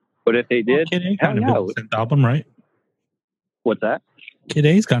 But if they did, Kid A kind of a synth album, right? What's that? Kid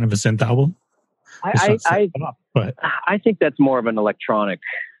A is kind of a synth album. I think that's more of an electronic.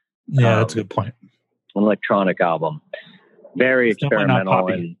 Yeah, that's a good point. An electronic album, very it's experimental,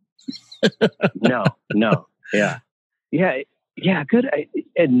 and good.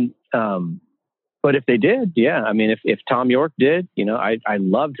 But if they did, I mean, if Tom York did, I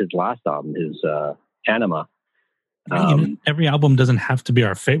loved his last album, his Anima. Every album doesn't have to be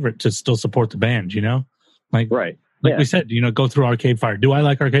our favorite to still support the band, Like we said, go through Arcade Fire. Do I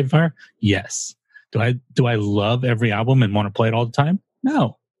like Arcade Fire? Yes. Do I love every album and want to play it all the time?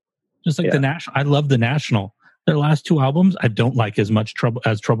 No. Just like the National. I love the National. Their last 2 albums, I don't like as much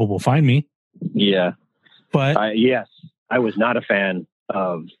as Trouble Will Find Me. Yeah. But I was not a fan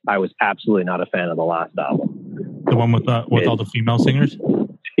of. I was absolutely not a fan of the last album. The one with all the female singers.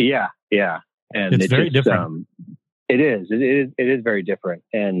 Yeah, and it's very different. It is very different,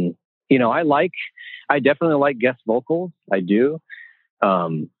 and I definitely like guest vocals. I do.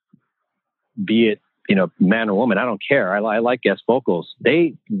 Be it, man or woman, I don't care. I like guest vocals.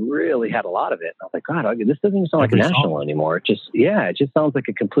 They really had a lot of it. I was like, God, this doesn't even sound like a National anymore. It just sounds like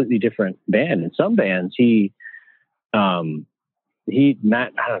a completely different band. In some bands, Matt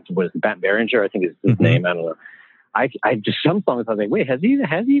Berenger, I think is his name. I don't know. I just, some songs I was like, wait, has he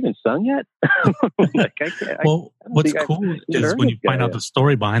even sung yet? What's cool is when you find out the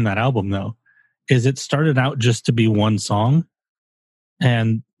story behind that album, though, is it started out just to be one song,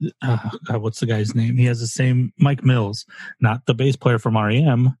 and God, what's the guy's name? He has the same Mike Mills, not the bass player from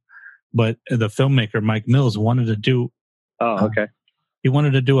REM, but the filmmaker Mike Mills wanted to do. Oh, okay. He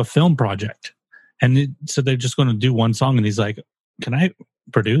wanted to do a film project, and so they're just going to do one song. And he's like, "Can I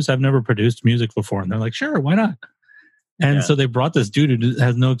produce? I've never produced music before." And they're like, "Sure, why not?" And so they brought this dude who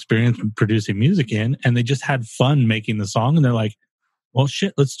has no experience producing music in, and they just had fun making the song. And they're like, "Well,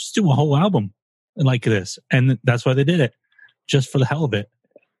 shit, let's just do a whole album like this." And that's why they did it, just for the hell of it.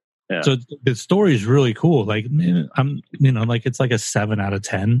 Yeah. So the story is really cool. Like, I'm, like it's like a 7 out of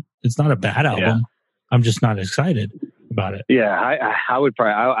 10. It's not a bad album. Yeah. I'm just not excited about it. Yeah, I would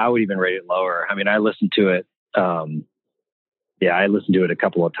probably, I would even rate it lower. I mean, I listened to it. I listened to it a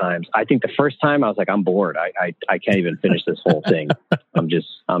couple of times. I think the first time I was like, I'm bored. I can't even finish this whole thing. I'm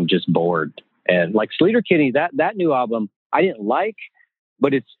just bored. And like Sleater Kinney, that new album I didn't like,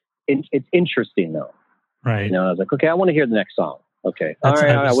 but it's interesting though. Right. I was like, okay, I want to hear the next song. Okay. All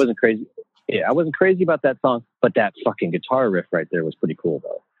right. I wasn't crazy. Yeah, I wasn't crazy about that song, but that fucking guitar riff right there was pretty cool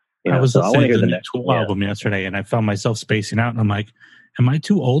though. I was listening to the new Tool album yesterday, and I found myself spacing out, and I'm like, am I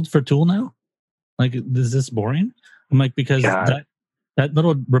too old for Tool now? Like, is this boring? I'm like, because that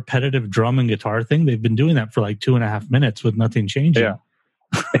little repetitive drum and guitar thing, they've been doing that for like 2.5 minutes with nothing changing. Yeah.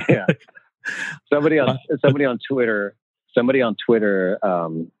 Yeah. Somebody on Twitter said,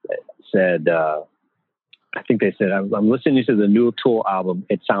 I think they said, I'm listening to the new Tool album.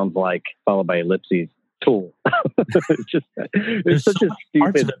 It sounds like, followed by ellipses, Tool. it's such a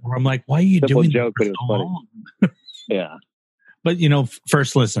stupid. I'm like, why are you doing joke? But it was funny. Yeah. But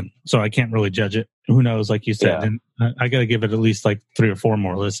first listen, so I can't really judge it. Who knows? Like you said, and I got to give it at least like 3 or 4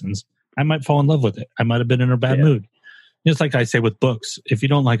 more listens. I might fall in love with it. I might have been in a bad mood. Just like I say with books, if you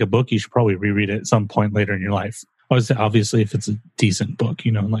don't like a book, you should probably reread it at some point later in your life. Obviously, if it's a decent book,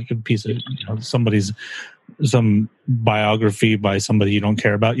 like a piece of some biography by somebody you don't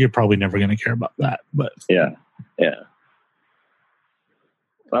care about, you're probably never going to care about that. But yeah.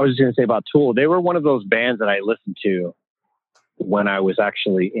 I was just going to say about Tool. They were one of those bands that I listened to when I was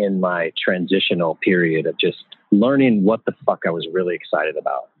actually in my transitional period of just learning what the fuck I was really excited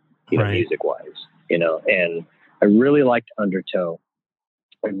about, music wise, and I really liked Undertow.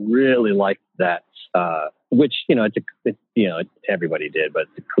 I really liked that, which, everybody did, but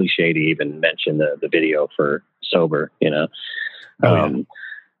it's a cliche to even mention the video for Sober,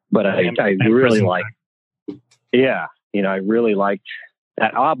 but I really liked, I really liked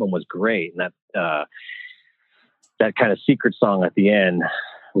that album was great. And that kind of secret song at the end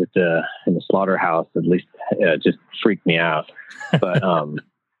in the slaughterhouse, at least, just freaked me out. But,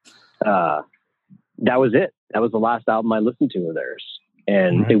 that was it. That was the last album I listened to of theirs.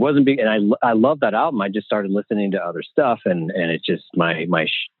 And it wasn't big. And I love that album. I just started listening to other stuff, and it just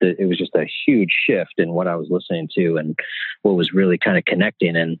it was just a huge shift in what I was listening to and what was really kind of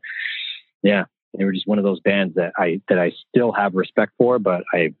connecting. And yeah, they were just one of those bands that I still have respect for, but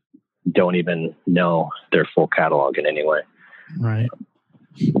I don't even know their full catalog in any way. Right.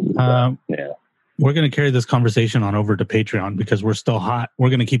 We're going to carry this conversation on over to Patreon because we're still hot. We're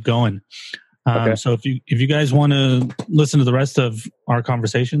going to keep going. Okay. So if you guys want to listen to the rest of our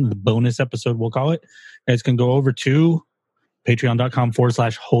conversation, the bonus episode, we'll call it, you guys can go over to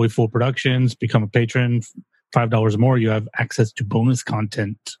patreon.com/Holy Productions, become a patron, $5 or more. You have access to bonus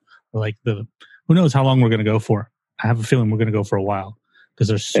content. Like who knows how long we're going to go for. I have a feeling we're going to go for a while because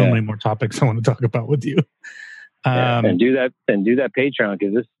there's so many more topics I want to talk about with you. And do that Patreon,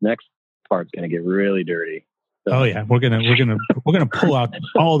 because this next part's going to get really dirty. So. Oh yeah, we're gonna pull out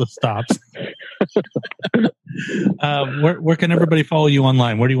all the stops. Where can everybody follow you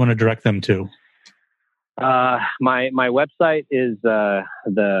online? Where do you want to direct them to? My website is the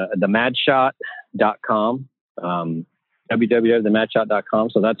madshot.com. www.themadshot.com.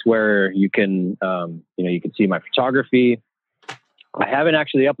 So that's where you can you can see my photography. I haven't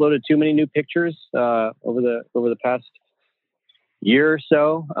actually uploaded too many new pictures over the past year or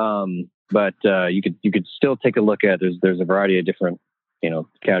so. But you could still take a look at. There's a variety of different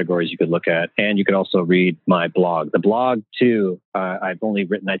categories you could look at, and you could also read my blog. The blog too. I've only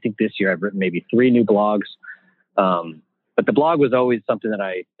written, I think this year I've written maybe 3 new blogs. But the blog was always something that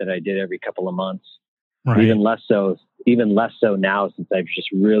I did every couple of months. Right. Even less so now, since I've just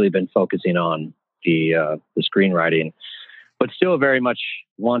really been focusing on the screenwriting, but still very much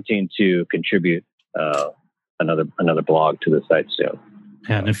wanting to contribute another blog to the site soon.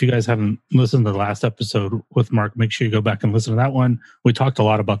 And if you guys haven't listened to the last episode with Marc, make sure you go back and listen to that one. We talked a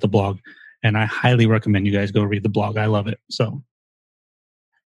lot about the blog, and I highly recommend you guys go read the blog. I love it. So,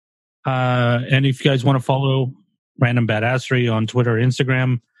 and if you guys want to follow Random Badassery on Twitter or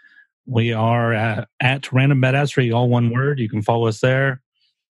Instagram, we are at Random Badassery, all one word. You can follow us there.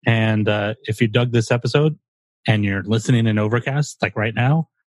 And if you dug this episode and you're listening in Overcast, like right now,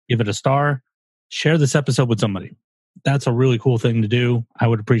 give it a star, share this episode with somebody. That's a really cool thing to do. I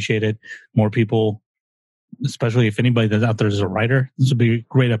would appreciate it. More people, especially if anybody that's out there is a writer, this would be a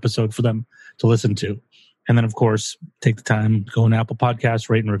great episode for them to listen to. And then, of course, take the time, go on Apple Podcasts,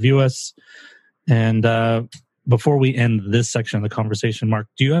 rate and review us. And before we end this section of the conversation, Marc,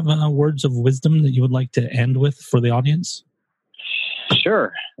 do you have words of wisdom that you would like to end with for the audience?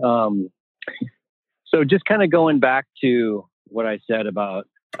 Sure. So just kind of going back to what I said about,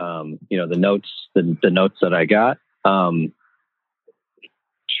 the notes that I got,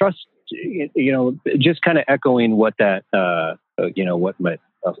 trust, just kind of echoing what that, what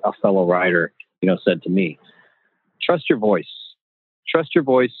a fellow writer, said to me. Trust your voice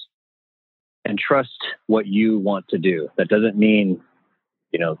and trust what you want to do. That doesn't mean,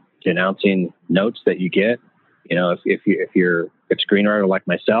 denouncing notes that you get. If you're a screenwriter like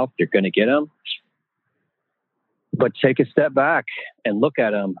myself, you're going to get them, but take a step back and look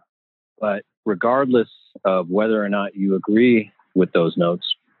at them. But regardless of whether or not you agree with those notes,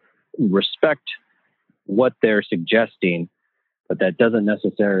 respect what they're suggesting, but that doesn't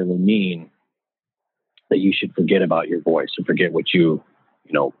necessarily mean that you should forget about your voice and forget what you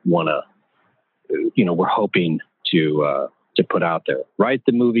want to, we're hoping to put out there. Write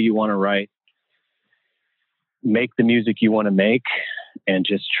the movie you want to write, make the music you want to make, and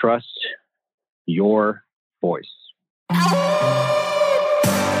just trust your voice.